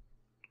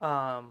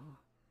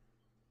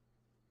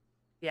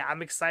 Yeah,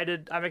 I'm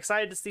excited. I'm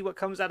excited to see what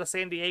comes out of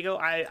San Diego.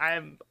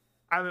 I'm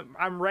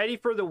ready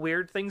for the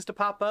weird things to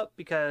pop up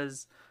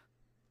because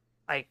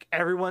like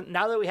everyone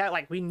now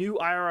that we knew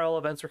IRL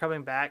events were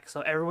coming back,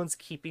 so everyone's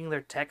keeping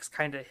their techs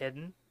kind of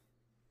hidden.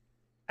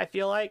 I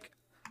feel like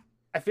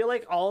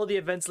all of the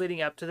events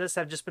leading up to this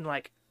have just been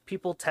like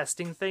people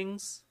testing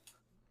things.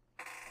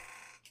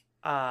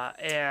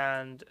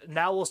 And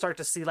now we'll start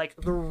to see like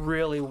the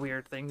really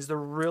weird things, the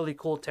really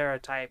cool Terra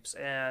types,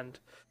 and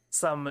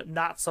some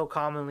not so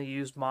commonly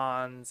used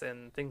mons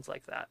and things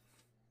like that.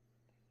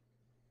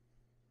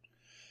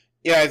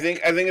 Yeah, I think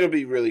it'll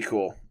be really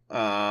cool.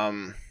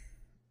 I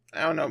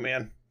don't know,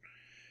 man.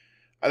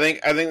 I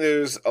think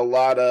there's a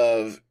lot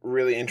of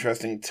really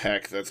interesting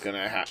tech that's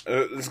gonna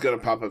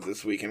pop up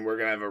this week, and we're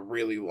gonna have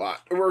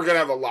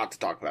a lot to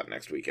talk about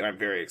next week, and I'm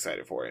very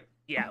excited for it.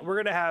 Yeah, we're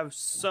gonna have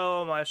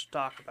so much to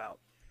talk about.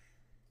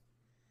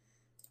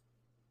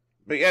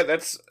 But yeah,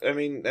 that's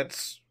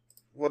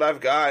what I've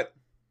got.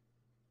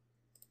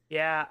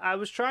 Yeah, I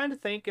was trying to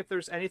think if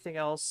there's anything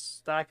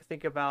else that I could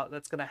think about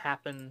that's gonna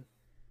happen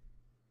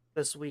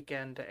this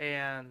weekend,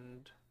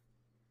 and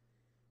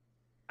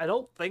I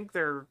don't think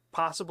there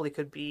possibly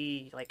could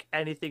be like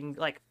anything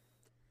like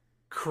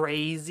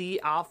crazy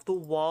off the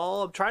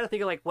wall. I'm trying to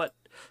think of like what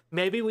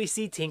maybe we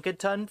see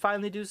Tinkaton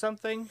finally do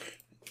something.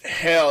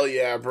 Hell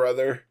yeah,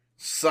 brother.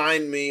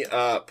 Sign me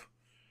up.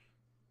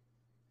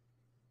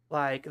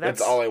 Like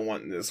that's all I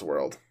want in this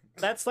world.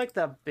 That's like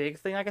the big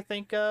thing I could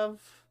think of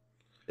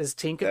is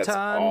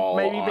Tinkaton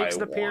maybe makes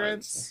an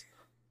appearance.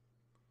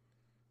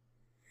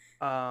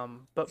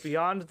 But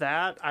beyond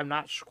that, I'm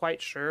not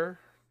quite sure.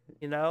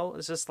 You know,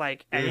 it's just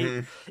like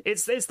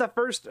it's the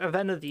first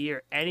event of the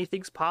year.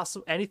 Anything's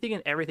possible. Anything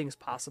and everything's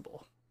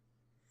possible.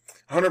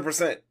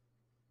 100%.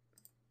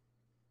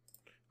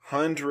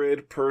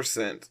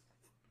 100%.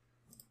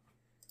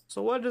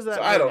 So what does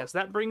that bring us?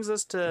 That brings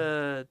us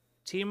to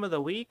Team of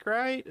the Week,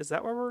 right? Is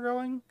that where we're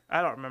going?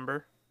 I don't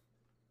remember.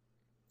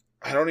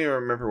 I don't even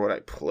remember what I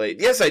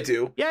played. Yes, I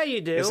do. Yeah,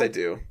 you do. Yes, I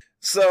do.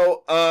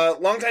 So,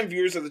 longtime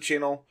viewers of the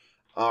channel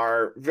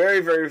are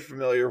very, very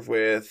familiar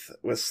with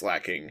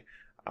Slacking.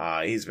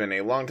 He's been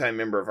a longtime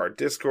member of our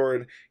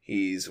Discord.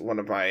 He's one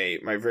of my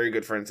very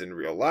good friends in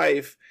real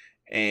life.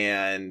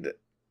 And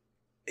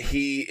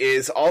he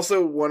is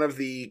also one of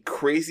the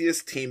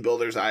craziest team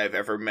builders I have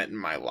ever met in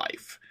my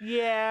life.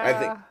 Yeah. I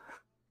think.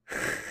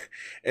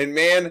 And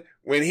man,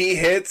 when he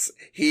hits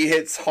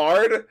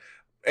hard.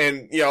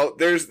 And you know,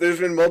 there's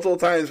been multiple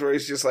times where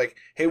he's just like,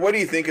 "Hey, what do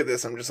you think of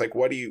this?" I'm just like,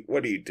 "What are you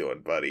doing,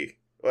 buddy?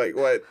 Like,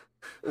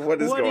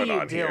 what is going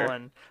on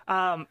here?"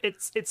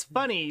 It's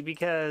funny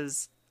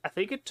because I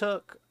think it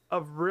took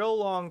a real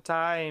long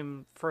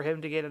time for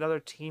him to get another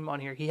team on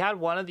here. He had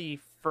one of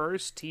the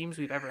first teams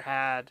we've ever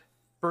had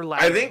for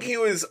I think he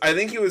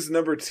was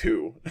number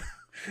 2.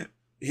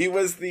 He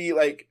was the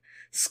like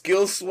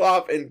skill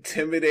swap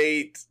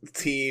intimidate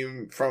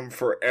team from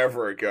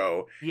forever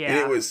ago. Yeah. And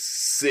it was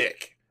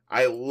sick.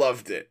 I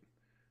loved it.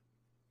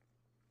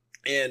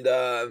 And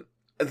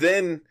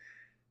then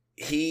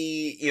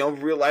he,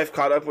 real life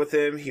caught up with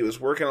him. He was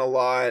working a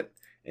lot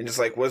and just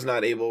like was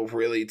not able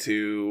really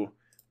to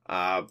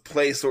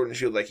play Sword and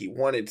Shield like he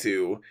wanted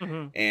to.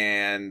 Mm-hmm.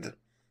 And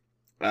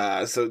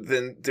so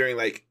then during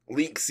like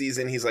leak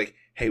season, he's like,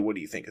 hey, what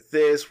do you think of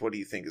this? What do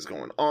you think is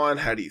going on?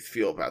 How do you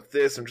feel about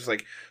this? I'm just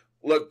like,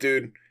 look,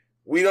 dude,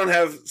 we don't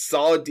have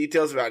solid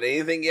details about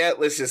anything yet.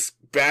 Let's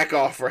just back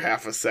off for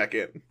half a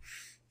second.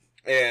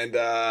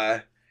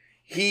 And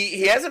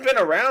he hasn't been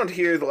around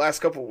here the last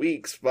couple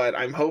weeks, but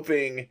I'm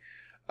hoping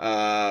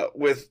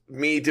with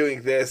me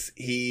doing this,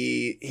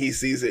 he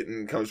sees it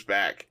and comes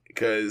back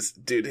because,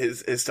 dude,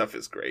 his stuff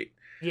is great.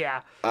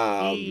 Yeah,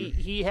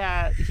 he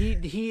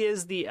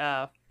is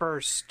the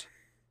first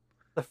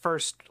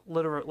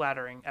literate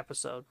laddering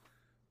episode.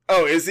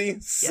 Oh, is he?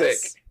 Sick.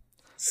 Yes.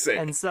 Sick.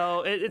 And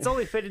so it's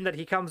only fitting that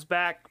he comes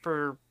back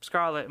for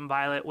Scarlet and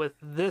Violet with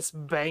this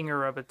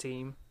banger of a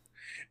team.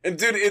 And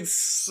dude, it's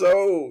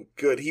so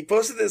good. He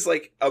posted this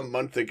like a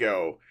month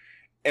ago,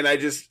 and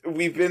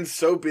we've been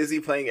so busy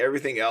playing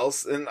everything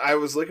else, and I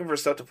was looking for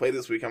stuff to play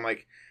this week. I'm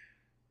like,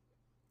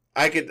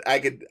 I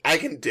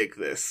can dig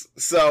this.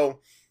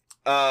 So,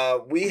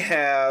 we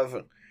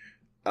have,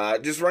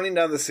 just running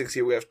down the 6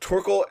 here, we have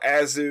Torkoal,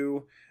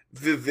 Azu,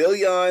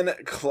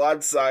 Vivillon,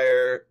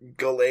 Clodsire,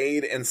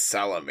 Gallade, and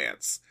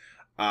Salamence.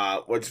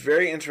 What's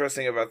very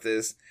interesting about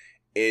this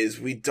is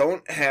we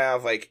don't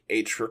have like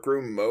a Trick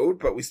Room mode,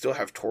 but we still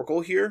have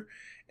Torkoal here.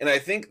 And I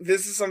think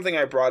this is something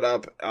I brought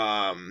up,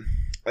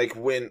 like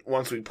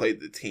once we played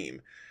the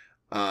team.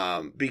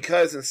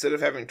 Because instead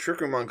of having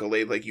Trick Room on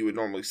Gallade like you would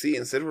normally see,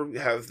 instead we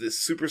have this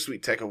super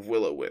sweet tech of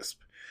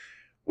Will-O-Wisp,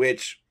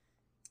 which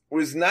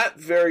was not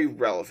very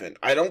relevant.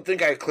 I don't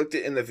think I clicked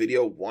it in the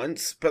video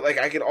once, but like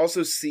I could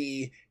also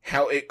see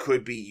how it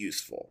could be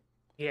useful.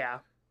 Yeah.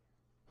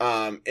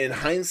 In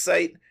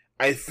hindsight,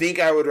 I think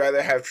I would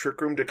rather have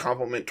Trick Room to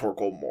complement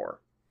Torkoal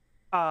more.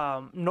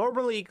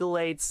 Normally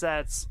Gallade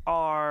sets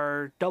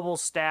are double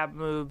stab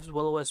moves,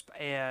 Will-O-Wisp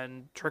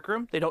and Trick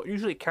Room. They don't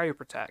usually carry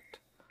Protect.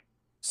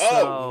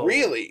 Oh,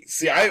 really?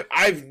 See, yeah.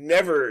 I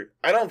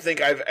don't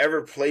think I've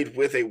ever played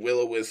with a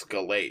Will-O-Wisp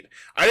Gallade.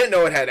 I didn't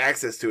know it had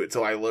access to it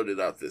till I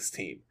loaded up this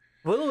team.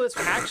 Will-O-Wisp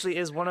actually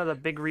is one of the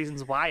big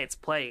reasons why it's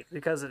played,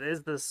 because it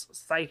is this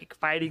psychic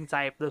fighting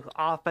type, the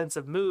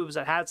offensive moves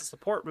that has a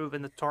support move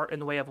in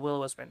the way of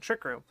Will-O-Wisp and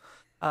Trick Room.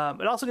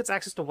 It also gets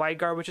access to Wide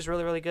Guard, which is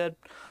really, really good.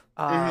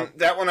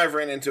 That one I've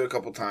ran into a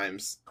couple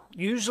times.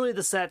 Usually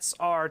the sets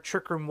are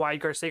Trick Room, Wide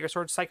Guard, Sacred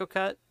Sword, Psycho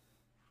Cut.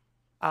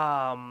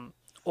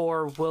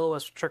 Or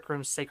Will-O-Wisp, Trick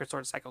Room, Sacred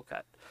Sword, Psycho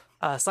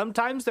Cut.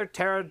 Sometimes they're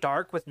Terra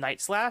Dark with Night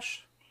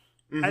Slash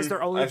as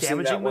their only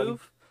damaging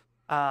move.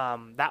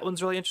 That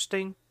one's really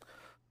interesting.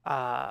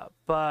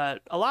 But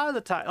a lot of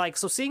the time, like,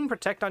 so seeing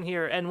Protect on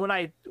here, and when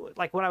I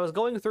was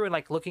going through and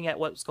like looking at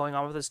what's going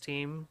on with this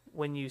team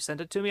when you sent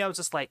it to me, I was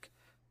just like,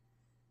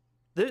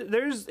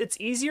 it's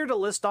easier to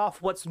list off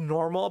what's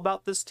normal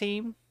about this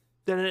team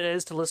than it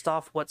is to list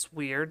off what's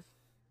weird,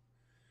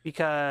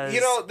 because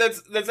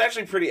that's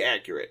actually pretty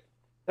accurate.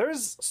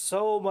 There's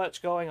so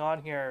much going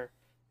on here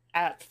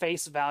at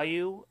face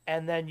value,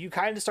 and then you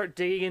kind of start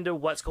digging into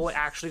what's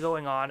actually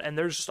going on, and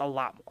there's just a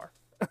lot more.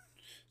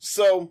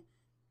 So,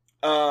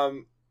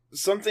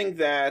 something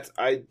that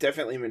I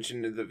definitely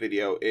mentioned in the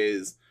video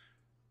is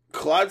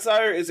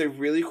Clodsire is a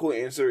really cool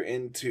answer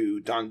into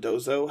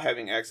Dondozo,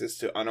 having access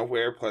to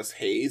Unaware plus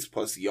Haze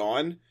plus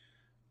Yawn.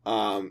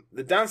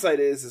 The downside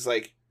is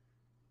like,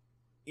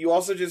 you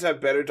also just have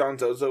better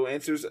Dondozo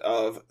answers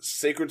of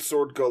Sacred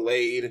Sword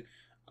Gallade,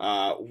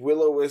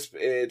 Will-O-Wisp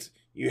it,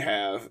 you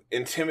have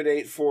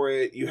Intimidate for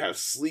it, you have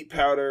Sleep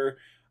Powder,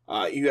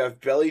 you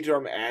have Belly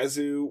Drum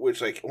Azu, which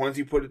like once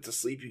you put it to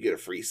sleep you get a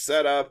free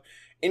setup,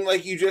 and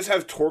like you just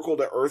have Torkoal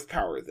to Earth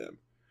Power them.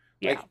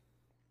 Yeah. Like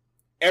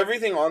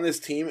everything on this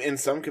team in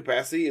some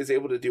capacity is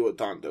able to deal with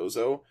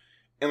Dondozo,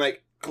 and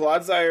like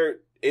Clodsire,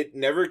 it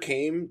never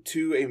came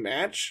to a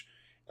match,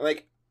 and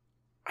like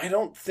I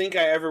don't think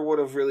I ever would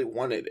have really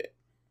wanted it.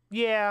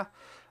 Yeah.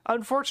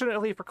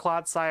 Unfortunately for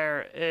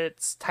Clodsire,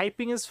 its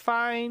typing is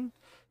fine.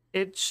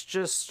 It's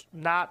just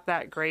not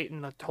that great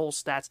in the whole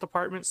stats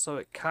department, so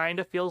it kind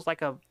of feels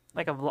like a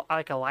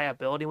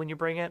liability when you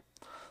bring it.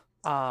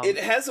 It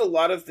has a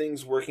lot of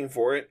things working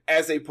for it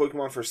as a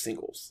Pokemon for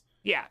singles.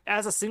 Yeah,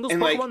 as a singles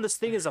Pokemon, this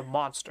thing is a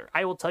monster.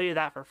 I will tell you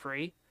that for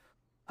free.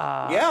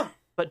 Yeah.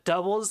 But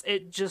doubles,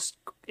 it just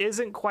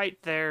isn't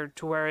quite there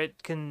to where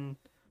it can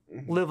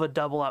live a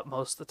double up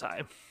most of the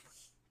time.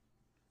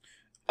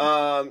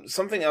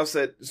 Something else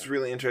that is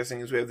really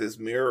interesting is we have this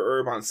Mirror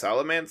Herb on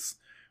Salamence,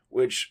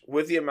 which,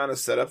 with the amount of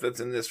setup that's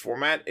in this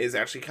format, is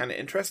actually kind of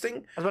interesting.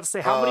 I was about to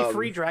say, how many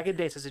free Dragon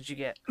Dances did you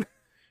get?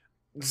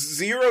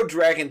 0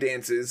 Dragon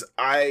Dances.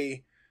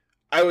 I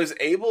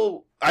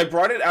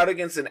brought it out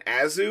against an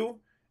Azu,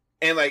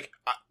 And like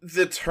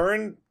the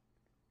turn,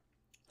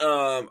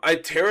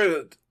 I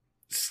Terra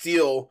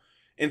Steel,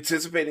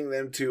 anticipating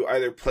them to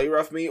either play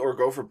rough me or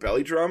go for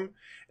belly drum.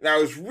 And I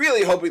was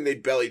really hoping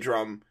they'd belly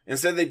drum.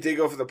 Instead, they did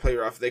go for the play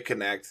rough. They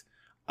connect.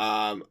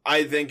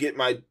 I then get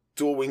my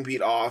dual wing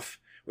beat off,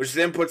 which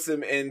then puts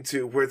them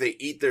into where they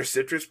eat their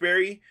citrus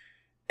berry,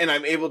 and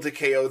I'm able to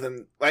KO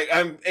them. Like,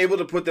 I'm able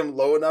to put them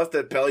low enough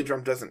that belly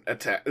drum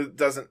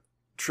doesn't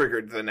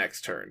trigger the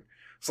next turn.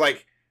 It's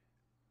like,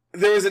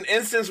 there was an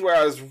instance where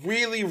I was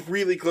really,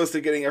 really close to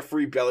getting a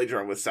free belly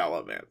drum with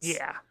Salamence.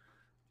 Yeah.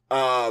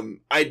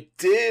 I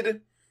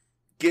did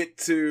get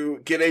to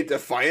get a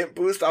Defiant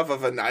boost off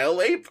of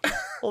Annihilate.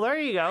 Well, there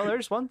you go.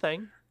 There's one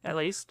thing, at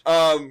least.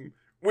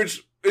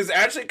 Which is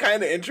actually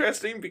kind of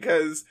interesting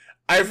because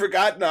I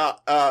forgot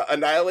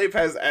Annihilate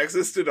has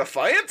access to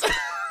Defiant.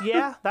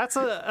 Yeah, that's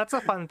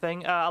a fun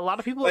thing. A lot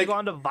of people have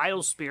gone to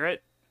Vital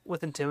Spirit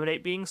with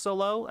Intimidate being so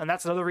low, and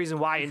that's another reason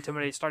why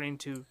Intimidate's starting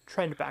to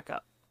trend back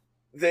up.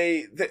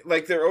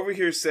 They're over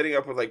here setting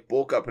up with like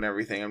bulk up and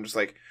everything. I'm just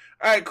like,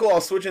 all right, cool.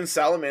 I'll switch in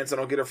Salamence and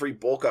I'll get a free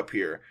bulk up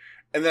here.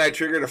 And then I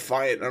trigger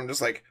Defiant, and I'm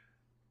just like,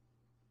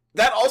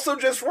 that also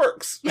just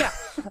works. Yeah,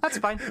 that's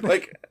fine.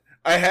 Like,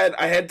 I had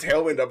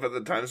Tailwind up at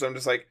the time, so I'm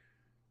just like,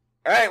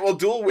 all right, well,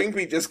 dual wing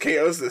beat just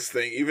KOs this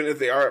thing, even if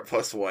they are at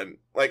 +1.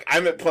 Like,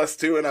 I'm at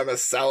 +2 and I'm a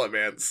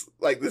Salamence.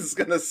 Like, this is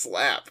gonna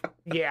slap.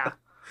 Yeah.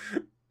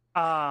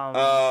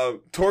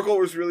 Torkoal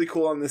was really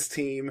cool on this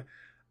team.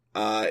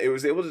 It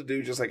was able to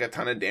do just like a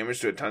ton of damage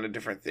to a ton of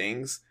different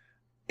things,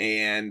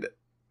 and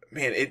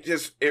man,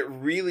 it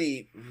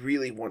really,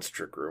 really wants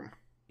Trick Room.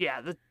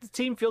 Yeah, the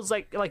team feels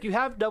like you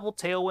have double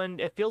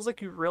Tailwind. It feels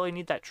like you really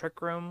need that Trick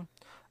Room.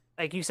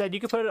 Like you said, you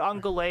could put it on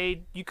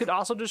Gallade. You could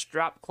also just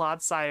drop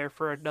Clodsire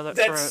for another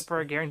for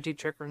a guaranteed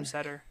Trick Room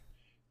setter.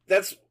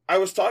 I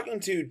was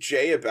talking to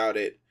Jay about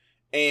it,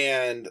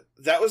 and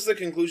that was the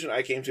conclusion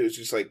I came to. It's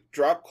just like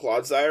drop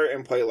Clodsire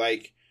and play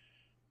like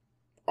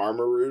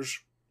Armarouge.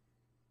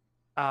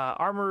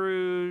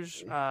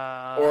 Armarouge,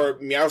 or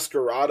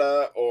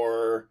Meowscarada,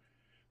 or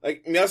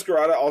like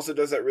Meowscarada also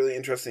does that really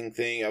interesting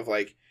thing of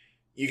like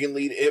you can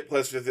lead it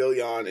plus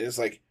Vivillon, and it's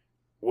like,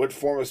 what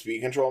form of speed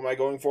control am I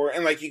going for?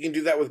 And like you can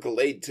do that with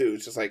Gallade too.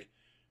 It's just like,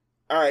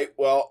 all right,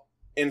 well,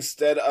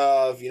 instead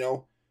of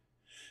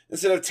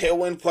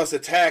Tailwind plus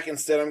attack,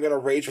 instead I'm gonna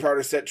Rage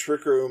Powder, set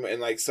Trick Room,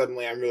 and like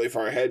suddenly I'm really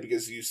far ahead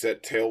because you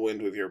set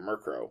Tailwind with your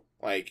Murkrow.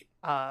 Like,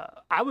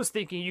 I was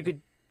thinking you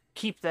could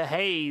keep the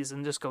Haze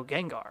and just go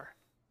Gengar.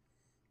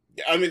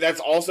 I mean, that's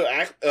also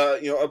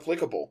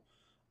applicable.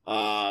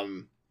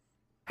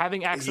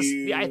 Having access,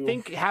 I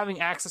think having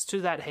access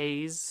to that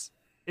Haze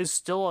is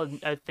still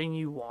a thing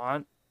you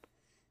want.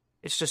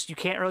 It's just you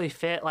can't really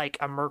fit like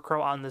a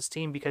Murkrow on this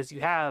team because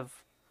you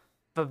have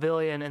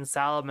Pavilion and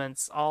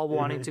Salamence all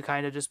wanting to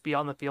kind of just be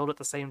on the field at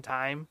the same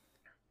time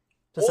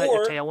to set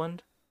your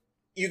Tailwind.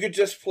 You could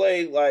just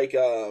play like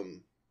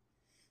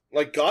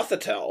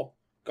Gothitelle.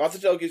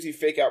 Gothitelle gives you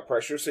fake out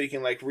pressure, so you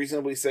can like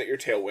reasonably set your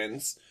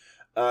Tailwinds.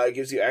 It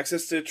gives you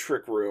access to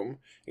Trick Room.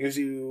 It gives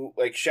you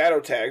like Shadow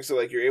Tag, so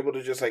like you're able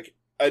to just like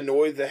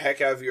annoy the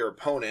heck out of your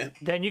opponent.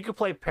 Then you could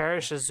play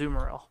Perish as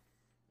Azumarill.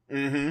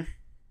 Mm-hmm.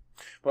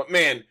 But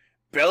man,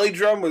 Belly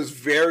Drum was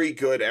very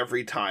good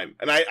every time,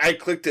 and I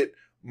clicked it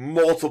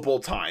multiple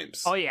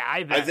times. Oh yeah,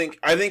 I bet.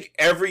 I think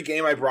every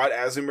game I brought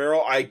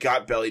Azumarill, I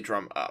got Belly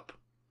Drum up,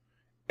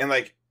 and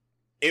like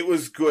it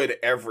was good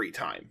every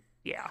time.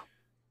 Yeah.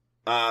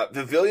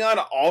 Vivillon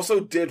also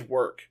did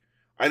work.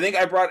 I think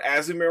I brought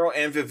Azumarill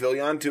and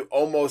Vivillon to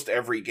almost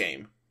every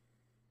game.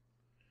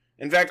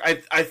 In fact,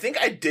 I think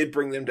I did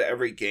bring them to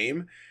every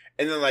game,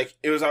 and then like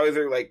it was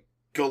either like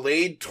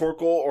Gallade,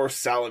 Torkoal, or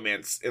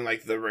Salamence in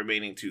like the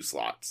remaining 2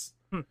 slots.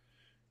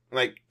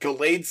 Like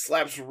Gallade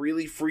slaps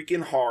really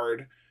freaking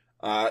hard.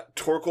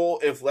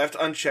 Torkoal, if left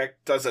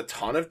unchecked, does a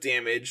ton of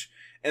damage,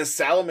 and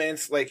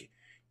Salamence, like,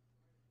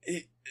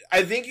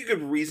 I think you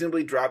could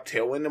reasonably drop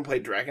Tailwind and play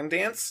Dragon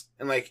Dance,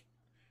 and like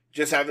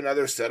just have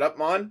another setup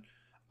mon.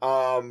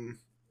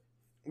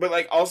 But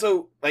like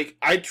also like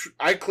I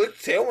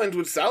clicked Tailwind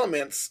with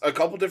Salamence a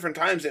couple different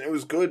times, and it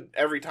was good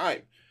every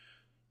time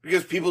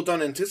because people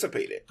don't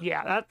anticipate it.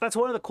 Yeah, that's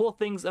one of the cool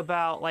things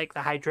about like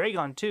the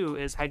Hydreigon too.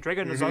 Is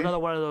Hydreigon is another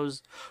one of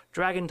those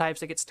dragon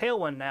types that gets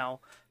Tailwind now,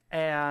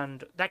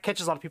 and that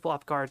catches a lot of people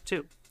off guard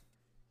too.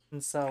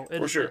 And so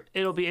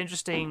it'll be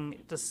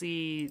interesting to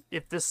see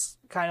if this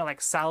kind of like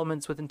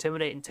Salamence with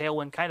Intimidate and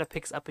Tailwind kind of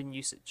picks up in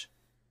usage.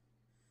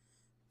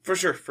 For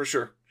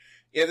sure.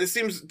 Yeah, this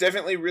seems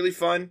definitely really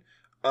fun.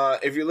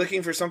 If you're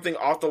looking for something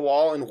off the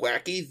wall and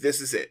wacky, this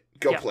is it.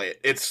 Go play it.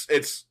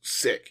 It's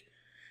sick.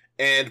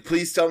 And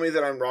please tell me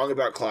that I'm wrong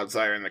about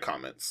Clodsire in the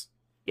comments.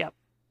 Yep.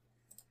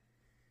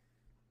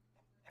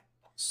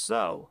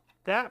 So,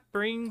 that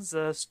brings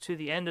us to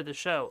the end of the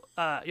show.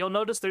 You'll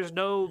notice there's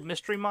no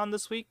Mystery Mon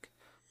this week.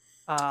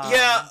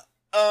 After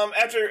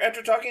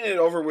talking it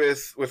over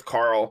with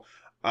Carl,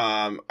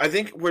 I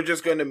think we're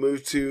just going to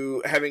move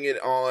to having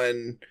it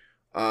on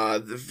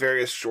the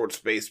various short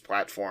space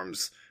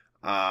platforms.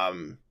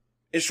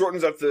 it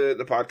shortens up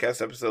the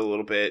podcast episode a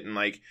little bit, and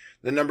like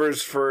the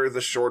numbers for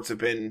the shorts have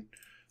been,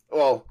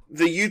 well,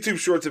 the YouTube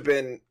shorts have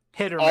been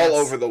hit or all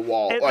miss. over the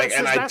wall.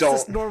 That's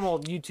just normal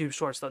YouTube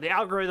shorts though. The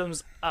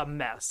algorithm's a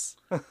mess.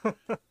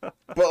 But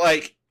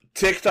like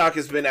TikTok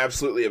has been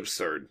absolutely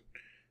absurd.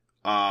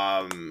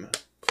 I'm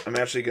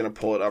actually gonna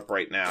pull it up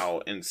right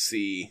now and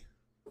see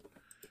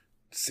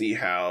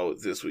how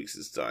this week's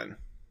is done.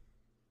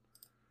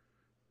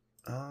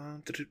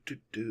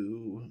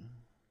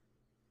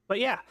 But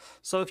yeah,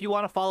 so if you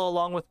want to follow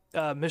along with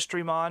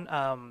Mystery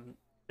Mon,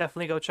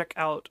 definitely go check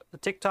out the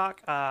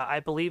TikTok. I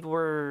believe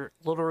we're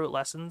Little Root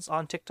Lessons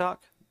on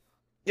TikTok.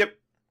 Yep.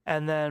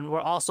 And then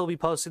we'll also be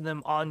posting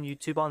them on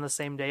YouTube on the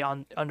same day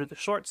under the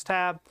Shorts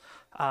tab.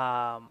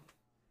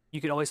 You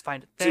can always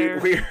find it there.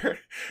 Dude,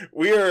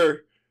 we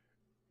are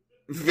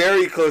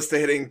very close to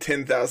hitting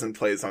 10,000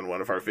 plays on one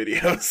of our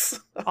videos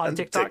on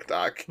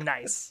TikTok.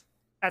 Nice.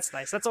 That's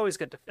nice. That's always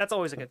good. That's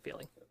always a good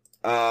feeling.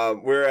 We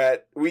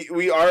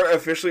are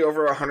officially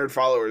over 100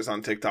 followers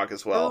on TikTok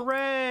as well.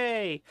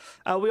 Hooray!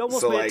 We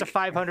almost made it to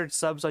 500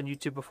 subs on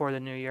YouTube before the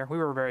new year. We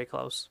were very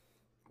close.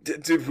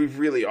 Dude, we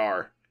really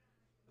are.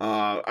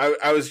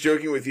 I was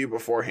joking with you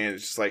beforehand.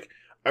 It's just like,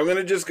 I'm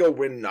gonna just go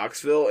win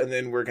Knoxville, and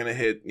then we're gonna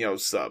hit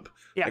sub.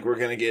 Yeah. Like we're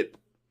gonna get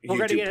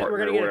YouTube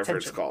partner or whatever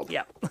it's called.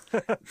 Yeah.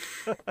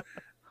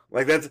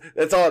 Like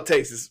that's all it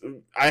takes is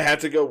I had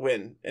to go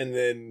win, and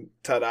then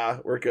ta-da,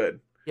 we're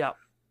good. Yeah.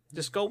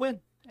 Just go win.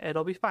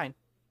 It'll be fine.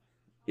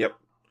 Yep.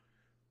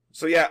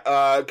 So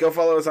yeah, go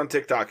follow us on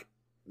TikTok.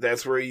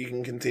 That's where you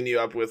can continue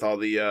up with all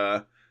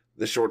the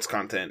shorts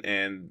content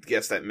and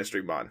guess that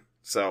Mystery Mon.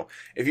 So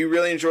if you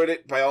really enjoyed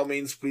it, by all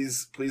means,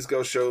 please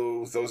go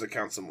show those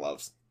accounts some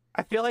loves.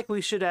 I feel like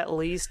we should at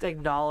least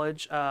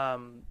acknowledge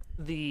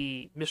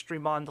the Mystery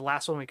Mon, the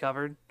last one we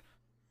covered.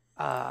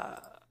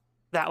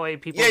 That way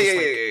people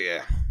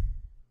Yeah.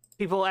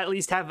 People at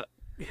least have,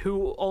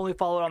 who only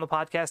followed on the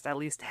podcast, at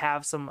least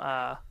have some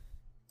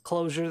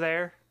closure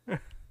there.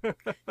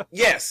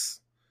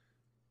 Yes.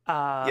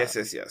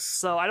 Yes. Yes.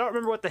 So I don't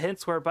remember what the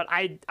hints were, but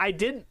I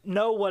didn't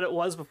know what it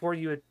was before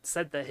you had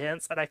said the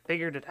hints, and I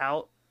figured it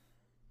out.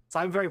 So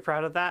I'm very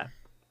proud of that.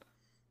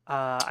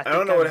 I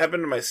don't know what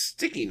happened to my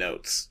sticky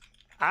notes.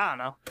 I don't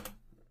know.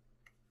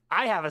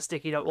 I have a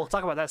sticky note. We'll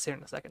talk about that soon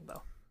in a second,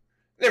 though.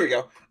 There we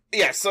go.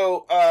 Yeah,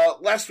 so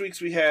last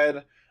week's we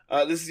had,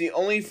 this is the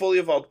only fully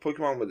evolved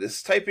Pokemon with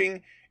this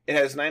typing. It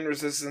has 9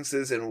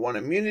 resistances and 1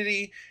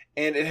 immunity,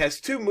 and it has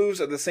 2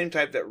 moves of the same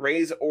type that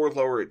raise or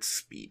lower its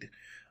speed.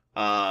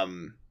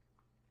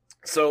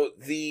 So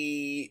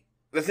the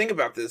thing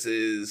about this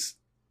is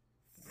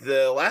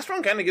the last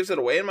one kind of gives it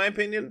away, in my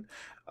opinion.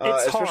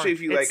 It's especially hard.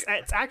 if you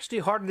It's actually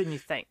harder than you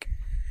think.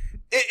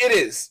 It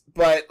is,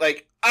 but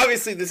like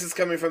obviously this is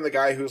coming from the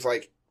guy who's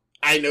like,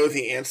 I know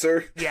the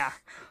answer. Yeah.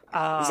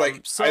 It's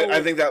like, so,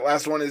 I think that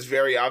last one is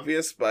very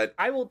obvious, but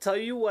I will tell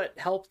you what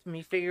helped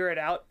me figure it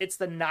out. It's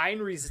the 9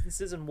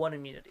 resistances and 1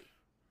 immunity.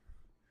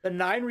 The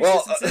 9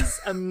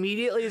 resistances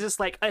immediately just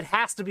like, it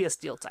has to be a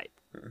steel type.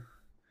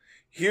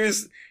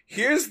 Here's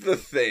the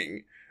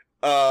thing.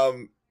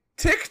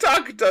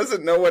 TikTok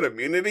doesn't know what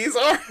immunities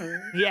are.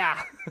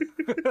 Yeah.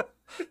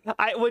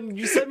 When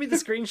you sent me the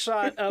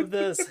screenshot of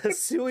the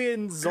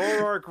Hisuian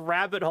Zoroark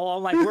rabbit hole,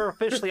 I'm like, we're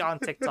officially on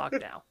TikTok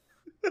now.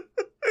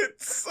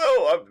 It's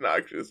so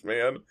obnoxious,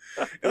 man.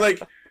 And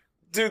like,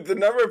 dude, the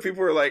number of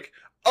people are like,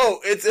 "Oh,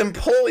 it's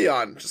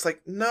Empoleon." Just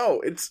like,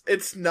 no, it's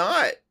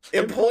not.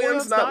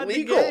 Empoleon's not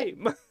legal.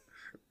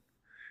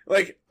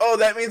 Like, oh,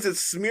 that means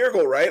it's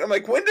Smeargle, right? I'm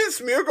like, when did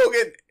Smeargle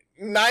get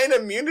 9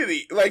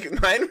 immunity, like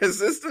 9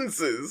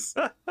 resistances?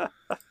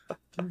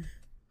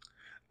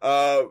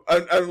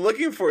 I'm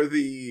looking for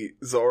the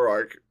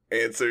Zoroark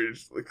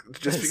answers,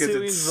 just because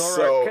Hisuian it's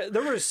Zoroark. so.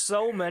 There were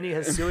so many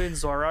Hisuian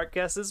Zoroark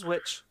guesses,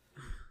 which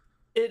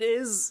it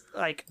is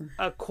like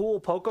a cool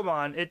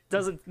Pokemon. It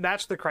doesn't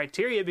match the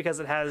criteria because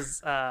it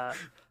has a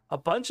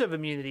bunch of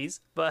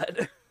immunities,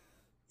 but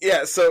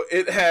yeah. So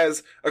it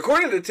has,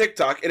 according to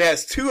TikTok, it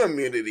has 2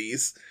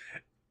 immunities,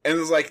 and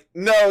it's like,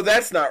 no,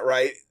 that's not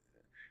right.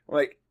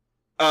 Like,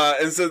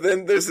 and so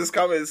then there's this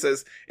comment that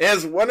says it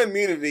has 1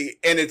 immunity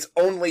and it's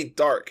only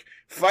dark.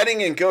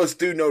 Fighting and ghosts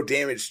do no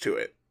damage to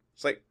it.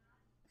 It's like,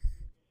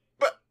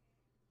 but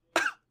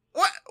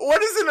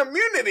what is an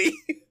immunity?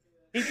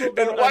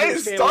 And why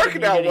is dark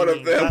now one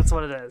of them? That's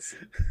what it is.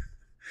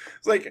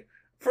 It's like,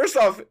 first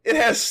off, it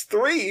has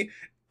 3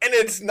 and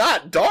it's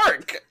not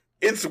dark.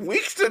 It's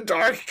weak to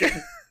dark.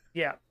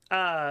 Yeah.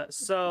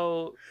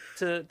 So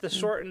to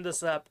shorten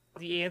this up,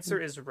 the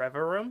answer is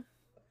Reverum.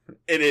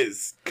 It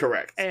is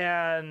correct.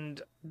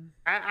 And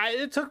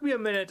it took me a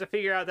minute to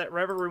figure out that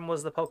Reverum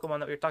was the Pokemon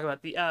that we were talking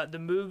about. The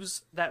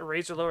moves that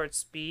raise or lower its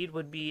speed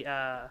would be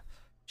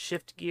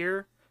Shift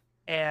Gear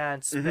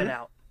and Spin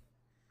Out.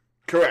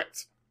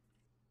 Correct.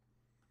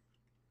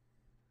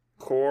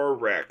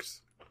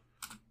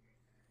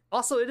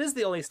 Also, it is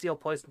the only Steel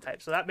Poison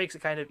type, so that makes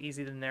it kind of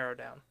easy to narrow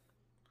down.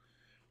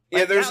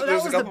 Like, yeah, there's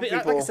a couple people.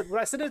 Like I said, when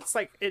I said it's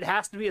like it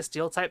has to be a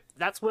Steel type,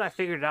 that's when I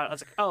figured it out. I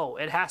was like, oh,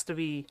 it has to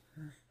be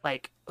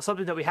like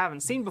something that we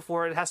haven't seen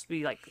before. It has to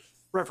be like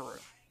Reverie.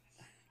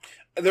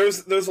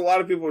 There's a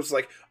lot of people who's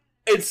like,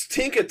 it's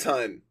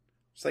Tinkaton.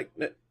 It's like,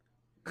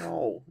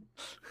 no,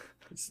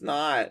 it's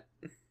not.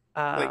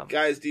 Like,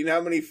 guys, do you know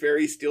how many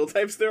fairy steel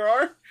types there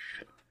are?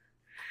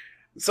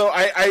 So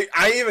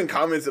I even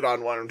commented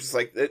on one. I'm just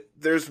like,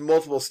 there's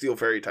multiple steel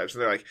fairy types,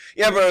 and they're like,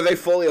 yeah, but are they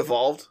fully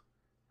evolved?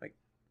 Like,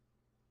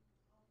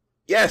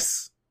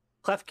 yes.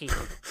 Klefki.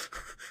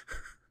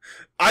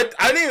 I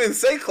didn't even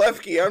say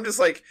Klefki. I'm just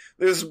like,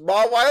 there's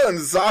Mawile and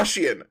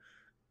Zacian.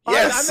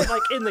 Yes. I mean,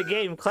 like, in the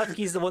game,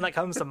 Klefki's the one that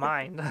comes to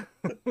mind.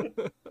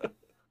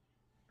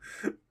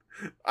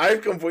 I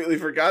completely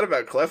forgot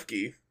about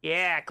Klefki.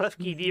 Yeah,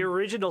 Klefki, the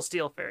original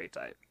steel fairy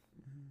type.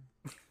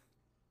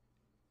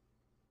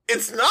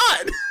 It's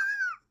not!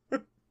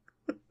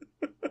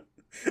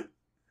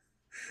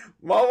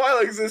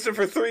 Mawile existed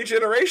for 3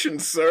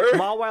 generations, sir.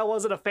 Mawile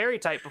wasn't a fairy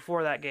type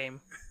before that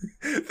game.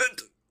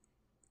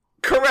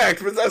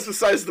 Correct, but that's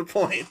besides the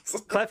point.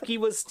 Klefki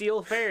was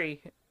steel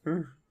fairy.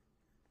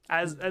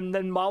 And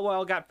then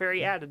Mawile got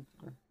fairy added.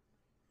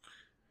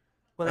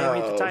 When they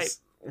made the type.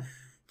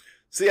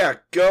 So yeah,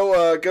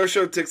 go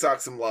show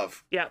TikTok some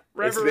love. Yeah,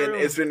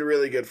 it's been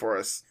really good for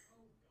us.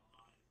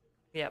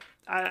 Yep.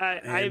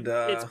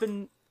 It's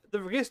been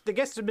the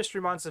guest and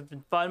mystery months have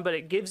been fun, but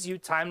it gives you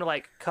time to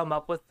like come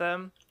up with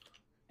them.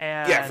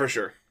 And yeah, for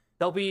sure.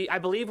 They'll be. I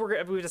believe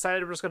we've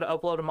decided we're just going to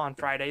upload them on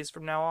Fridays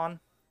from now on.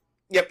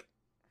 Yep.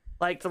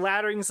 Like the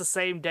laddering's the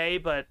same day,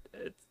 but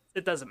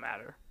it doesn't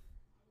matter.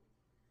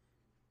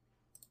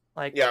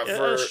 Like yeah,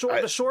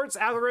 the shorts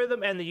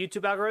algorithm and the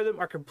YouTube algorithm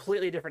are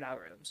completely different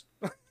algorithms.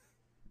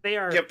 They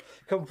are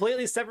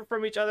completely separate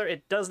from each other.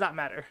 It does not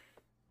matter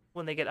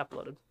when they get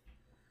uploaded.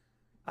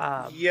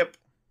 Yep.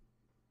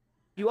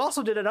 You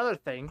also did another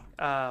thing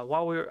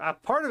while we were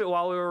part of it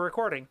while we were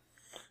recording.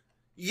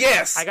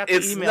 Yes, I got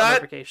the email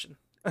notification.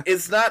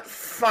 It's not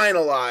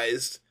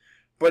finalized,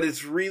 but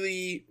it's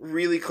really,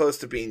 really close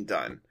to being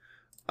done.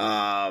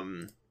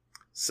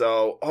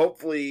 So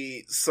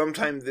hopefully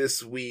sometime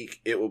this week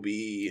it will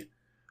be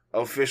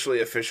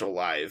official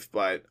live.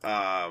 But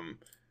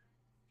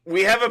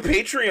we have a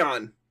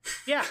Patreon.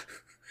 Yeah.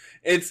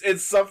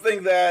 It's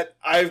something that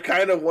I've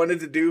kind of wanted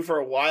to do for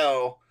a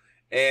while,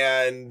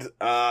 and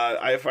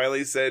I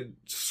finally said,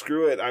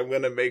 screw it, I'm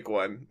gonna make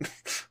one.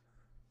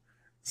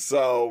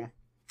 So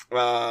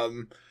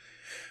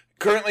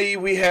currently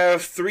we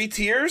have 3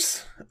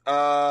 tiers.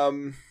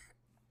 You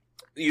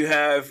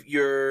have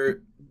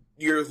your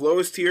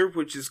lowest tier,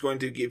 which is going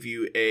to give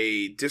you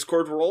a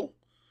Discord role.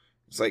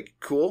 It's like,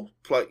 cool.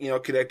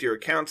 Connect your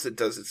accounts. It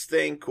does its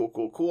thing.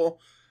 Cool.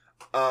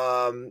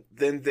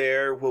 Then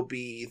there will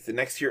be the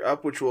next tier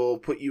up, which will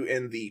put you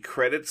in the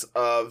credits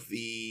of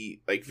the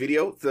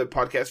video, the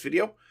podcast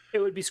video. It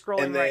would be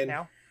scrolling right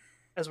now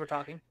as we're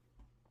talking.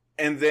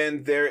 And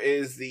then there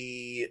is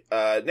the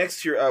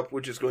next tier up,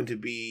 which is going to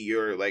be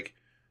your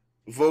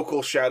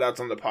vocal shout outs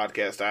on the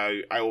podcast.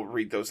 I will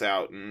read those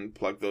out and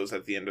plug those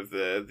at the end of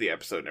the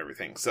episode and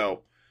everything.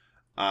 So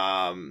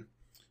I'm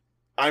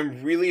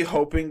really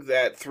hoping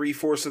that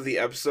 3/4 of the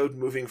episode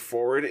moving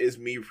forward is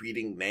me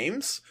reading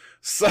names.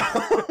 So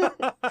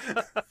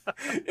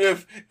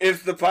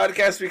if the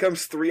podcast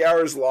becomes 3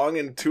 hours long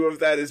and 2 of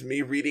that is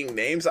me reading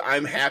names,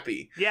 I'm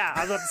happy. Yeah,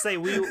 I was about to say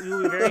we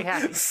will be very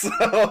happy.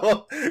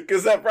 So,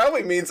 because that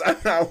probably means I'm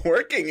not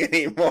working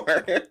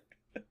anymore.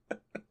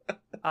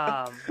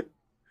 I'm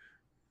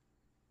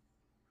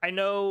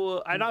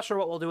not sure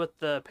what we'll do with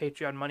the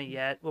Patreon money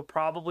yet. We'll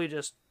probably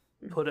just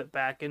put it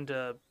back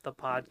into the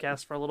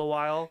podcast for a little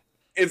while.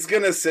 It's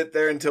gonna sit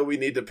there until we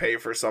need to pay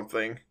for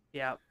something.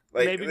 Yeah.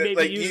 Maybe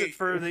use it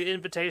for the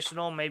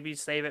invitational, maybe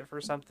save it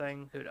for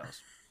something. Who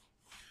knows?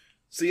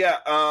 So yeah,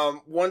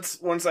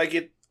 once I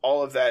get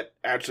all of that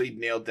actually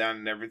nailed down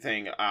and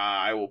everything,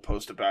 I will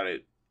post about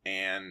it.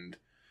 And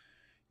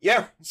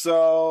yeah,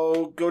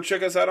 so go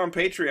check us out on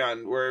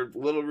Patreon. We're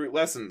Little Root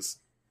Lessons.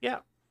 Yeah.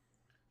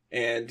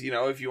 And,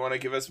 if you want to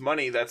give us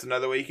money, that's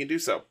another way you can do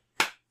so.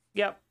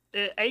 Yep.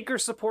 Anchor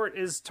support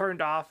is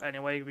turned off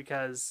anyway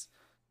because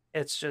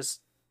it's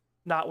just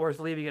not worth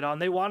leaving it on.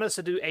 They want us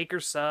to do Anchor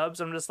subs.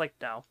 I'm just like,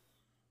 no.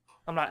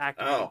 I'm not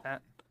activating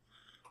that.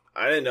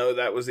 I didn't know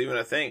that was even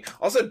a thing.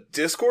 Also,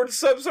 Discord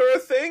subs are a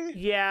thing?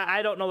 Yeah,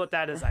 I don't know what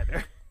that is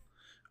either.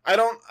 I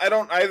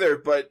don't either,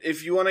 but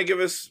if you want to give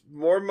us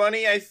more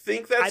money, I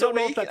think that's I don't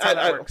know if that's how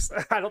that works.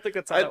 I don't think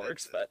that's how that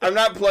works. But I'm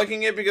not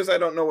plugging it because I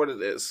don't know what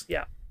it is.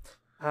 Yeah.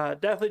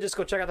 Definitely just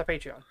go check out the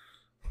Patreon.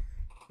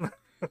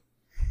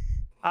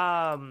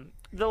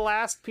 The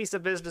last piece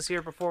of business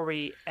here before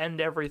we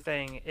end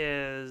everything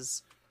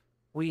is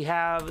we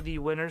have the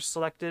winners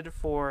selected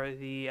for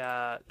the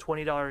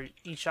 $20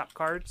 eShop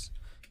cards.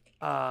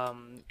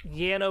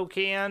 Yano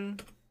Can,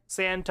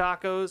 Sand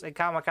Tacos, and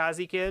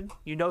Kamikaze Kid.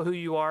 You know who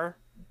you are.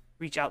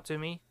 Reach out to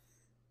me.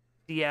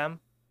 DM.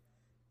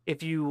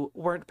 If you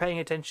weren't paying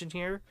attention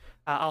here,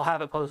 I'll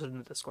have it posted in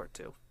the Discord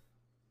too.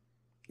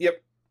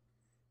 Yep.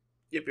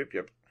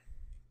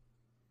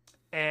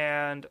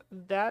 And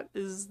that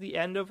is the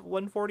end of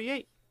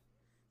 148.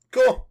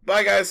 Cool.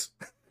 Bye, guys.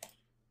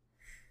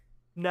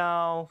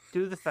 No,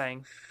 do the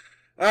thing.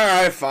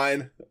 Alright,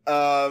 fine.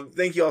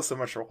 Thank you all so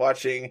much for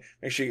watching.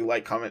 Make sure you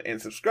like, comment,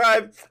 and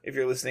subscribe. If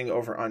you're listening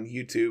over on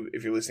YouTube,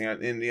 if you're listening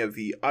on any of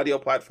the audio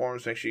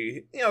platforms, make sure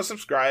you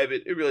subscribe.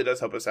 It really does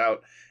help us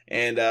out.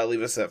 And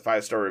leave us a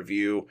 5-star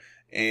review.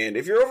 And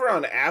if you're over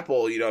on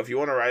Apple, if you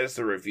want to write us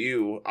a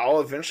review, I'll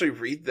eventually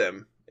read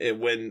them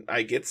when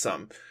I get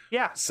some.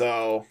 Yeah.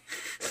 So,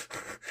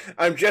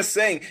 I'm just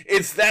saying,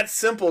 it's that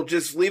simple.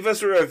 Just leave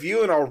us a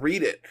review and I'll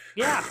read it.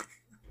 Yeah.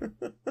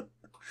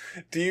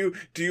 Do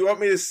you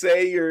want me to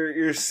say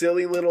your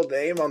silly little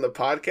name on the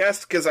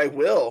podcast? Because I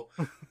will,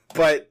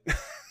 but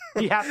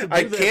you have to do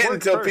I can't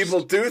until first. people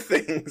do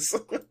things.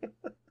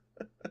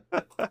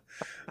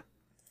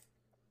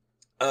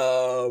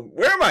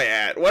 Where am I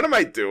at? What am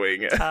I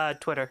doing?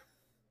 Twitter.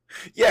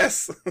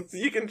 Yes,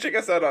 you can check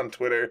us out on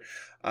Twitter,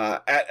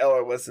 at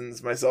LR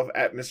Lessons, myself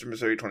at Mr.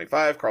 Missouri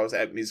 25, Carlos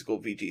at Musical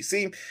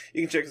VGC.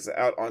 You can check us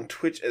out on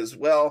Twitch as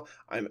well.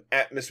 I'm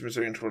at Mr.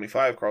 Missouri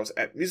 25, Carlos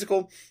at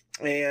Musical.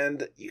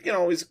 And you can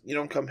always,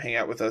 come hang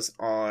out with us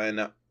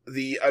on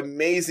the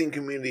amazing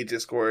community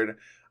Discord.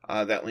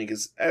 That link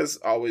is, as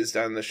always,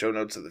 down in the show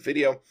notes of the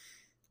video.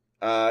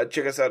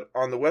 Check us out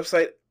on the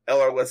website,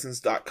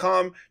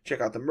 lrlessons.com.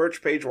 Check out the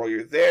merch page while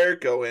you're there.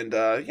 Go and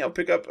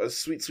pick up a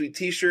sweet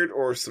t-shirt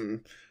or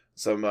some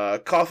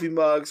coffee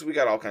mugs. We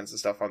got all kinds of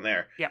stuff on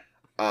there. Yeah.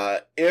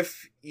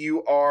 If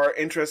you are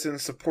interested in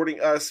supporting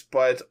us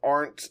but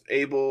aren't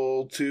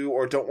able to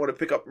or don't want to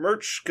pick up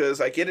merch,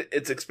 because I get it,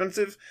 it's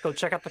expensive, go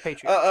check out the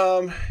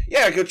Patreon.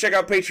 Go check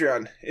out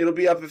Patreon. It'll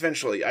be up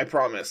eventually, I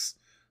promise.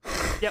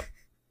 Yep.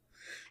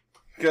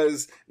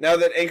 Because now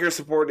that Anchor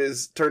support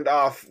is turned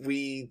off,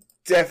 we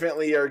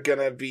definitely are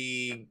gonna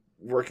be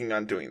working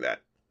on doing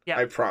that. Yeah,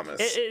 I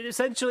promise. It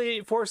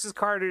essentially forces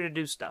Carter to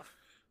do stuff.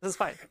 This is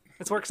fine.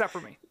 This works out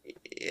for me.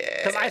 Yeah.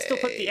 Because I still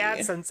put the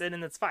AdSense in,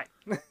 and it's fine.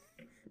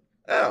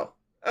 Oh,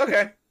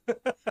 okay.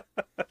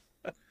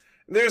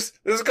 There's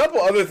a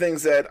couple other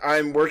things that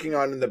I'm working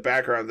on in the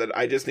background that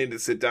I just need to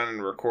sit down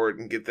and record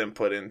and get them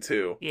put in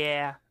too.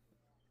 Yeah.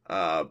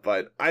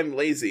 But I'm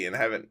lazy and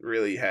haven't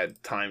really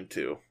had time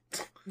to.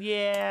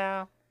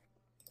 Yeah.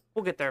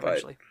 We'll get there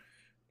eventually.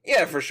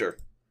 Yeah, for sure.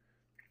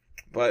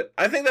 But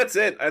I think that's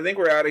it. I think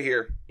we're out of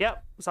here.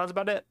 Yep, sounds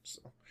about it.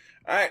 So,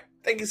 all right.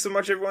 Thank you so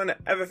much, everyone.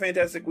 Have a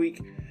fantastic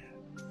week.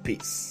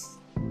 Peace.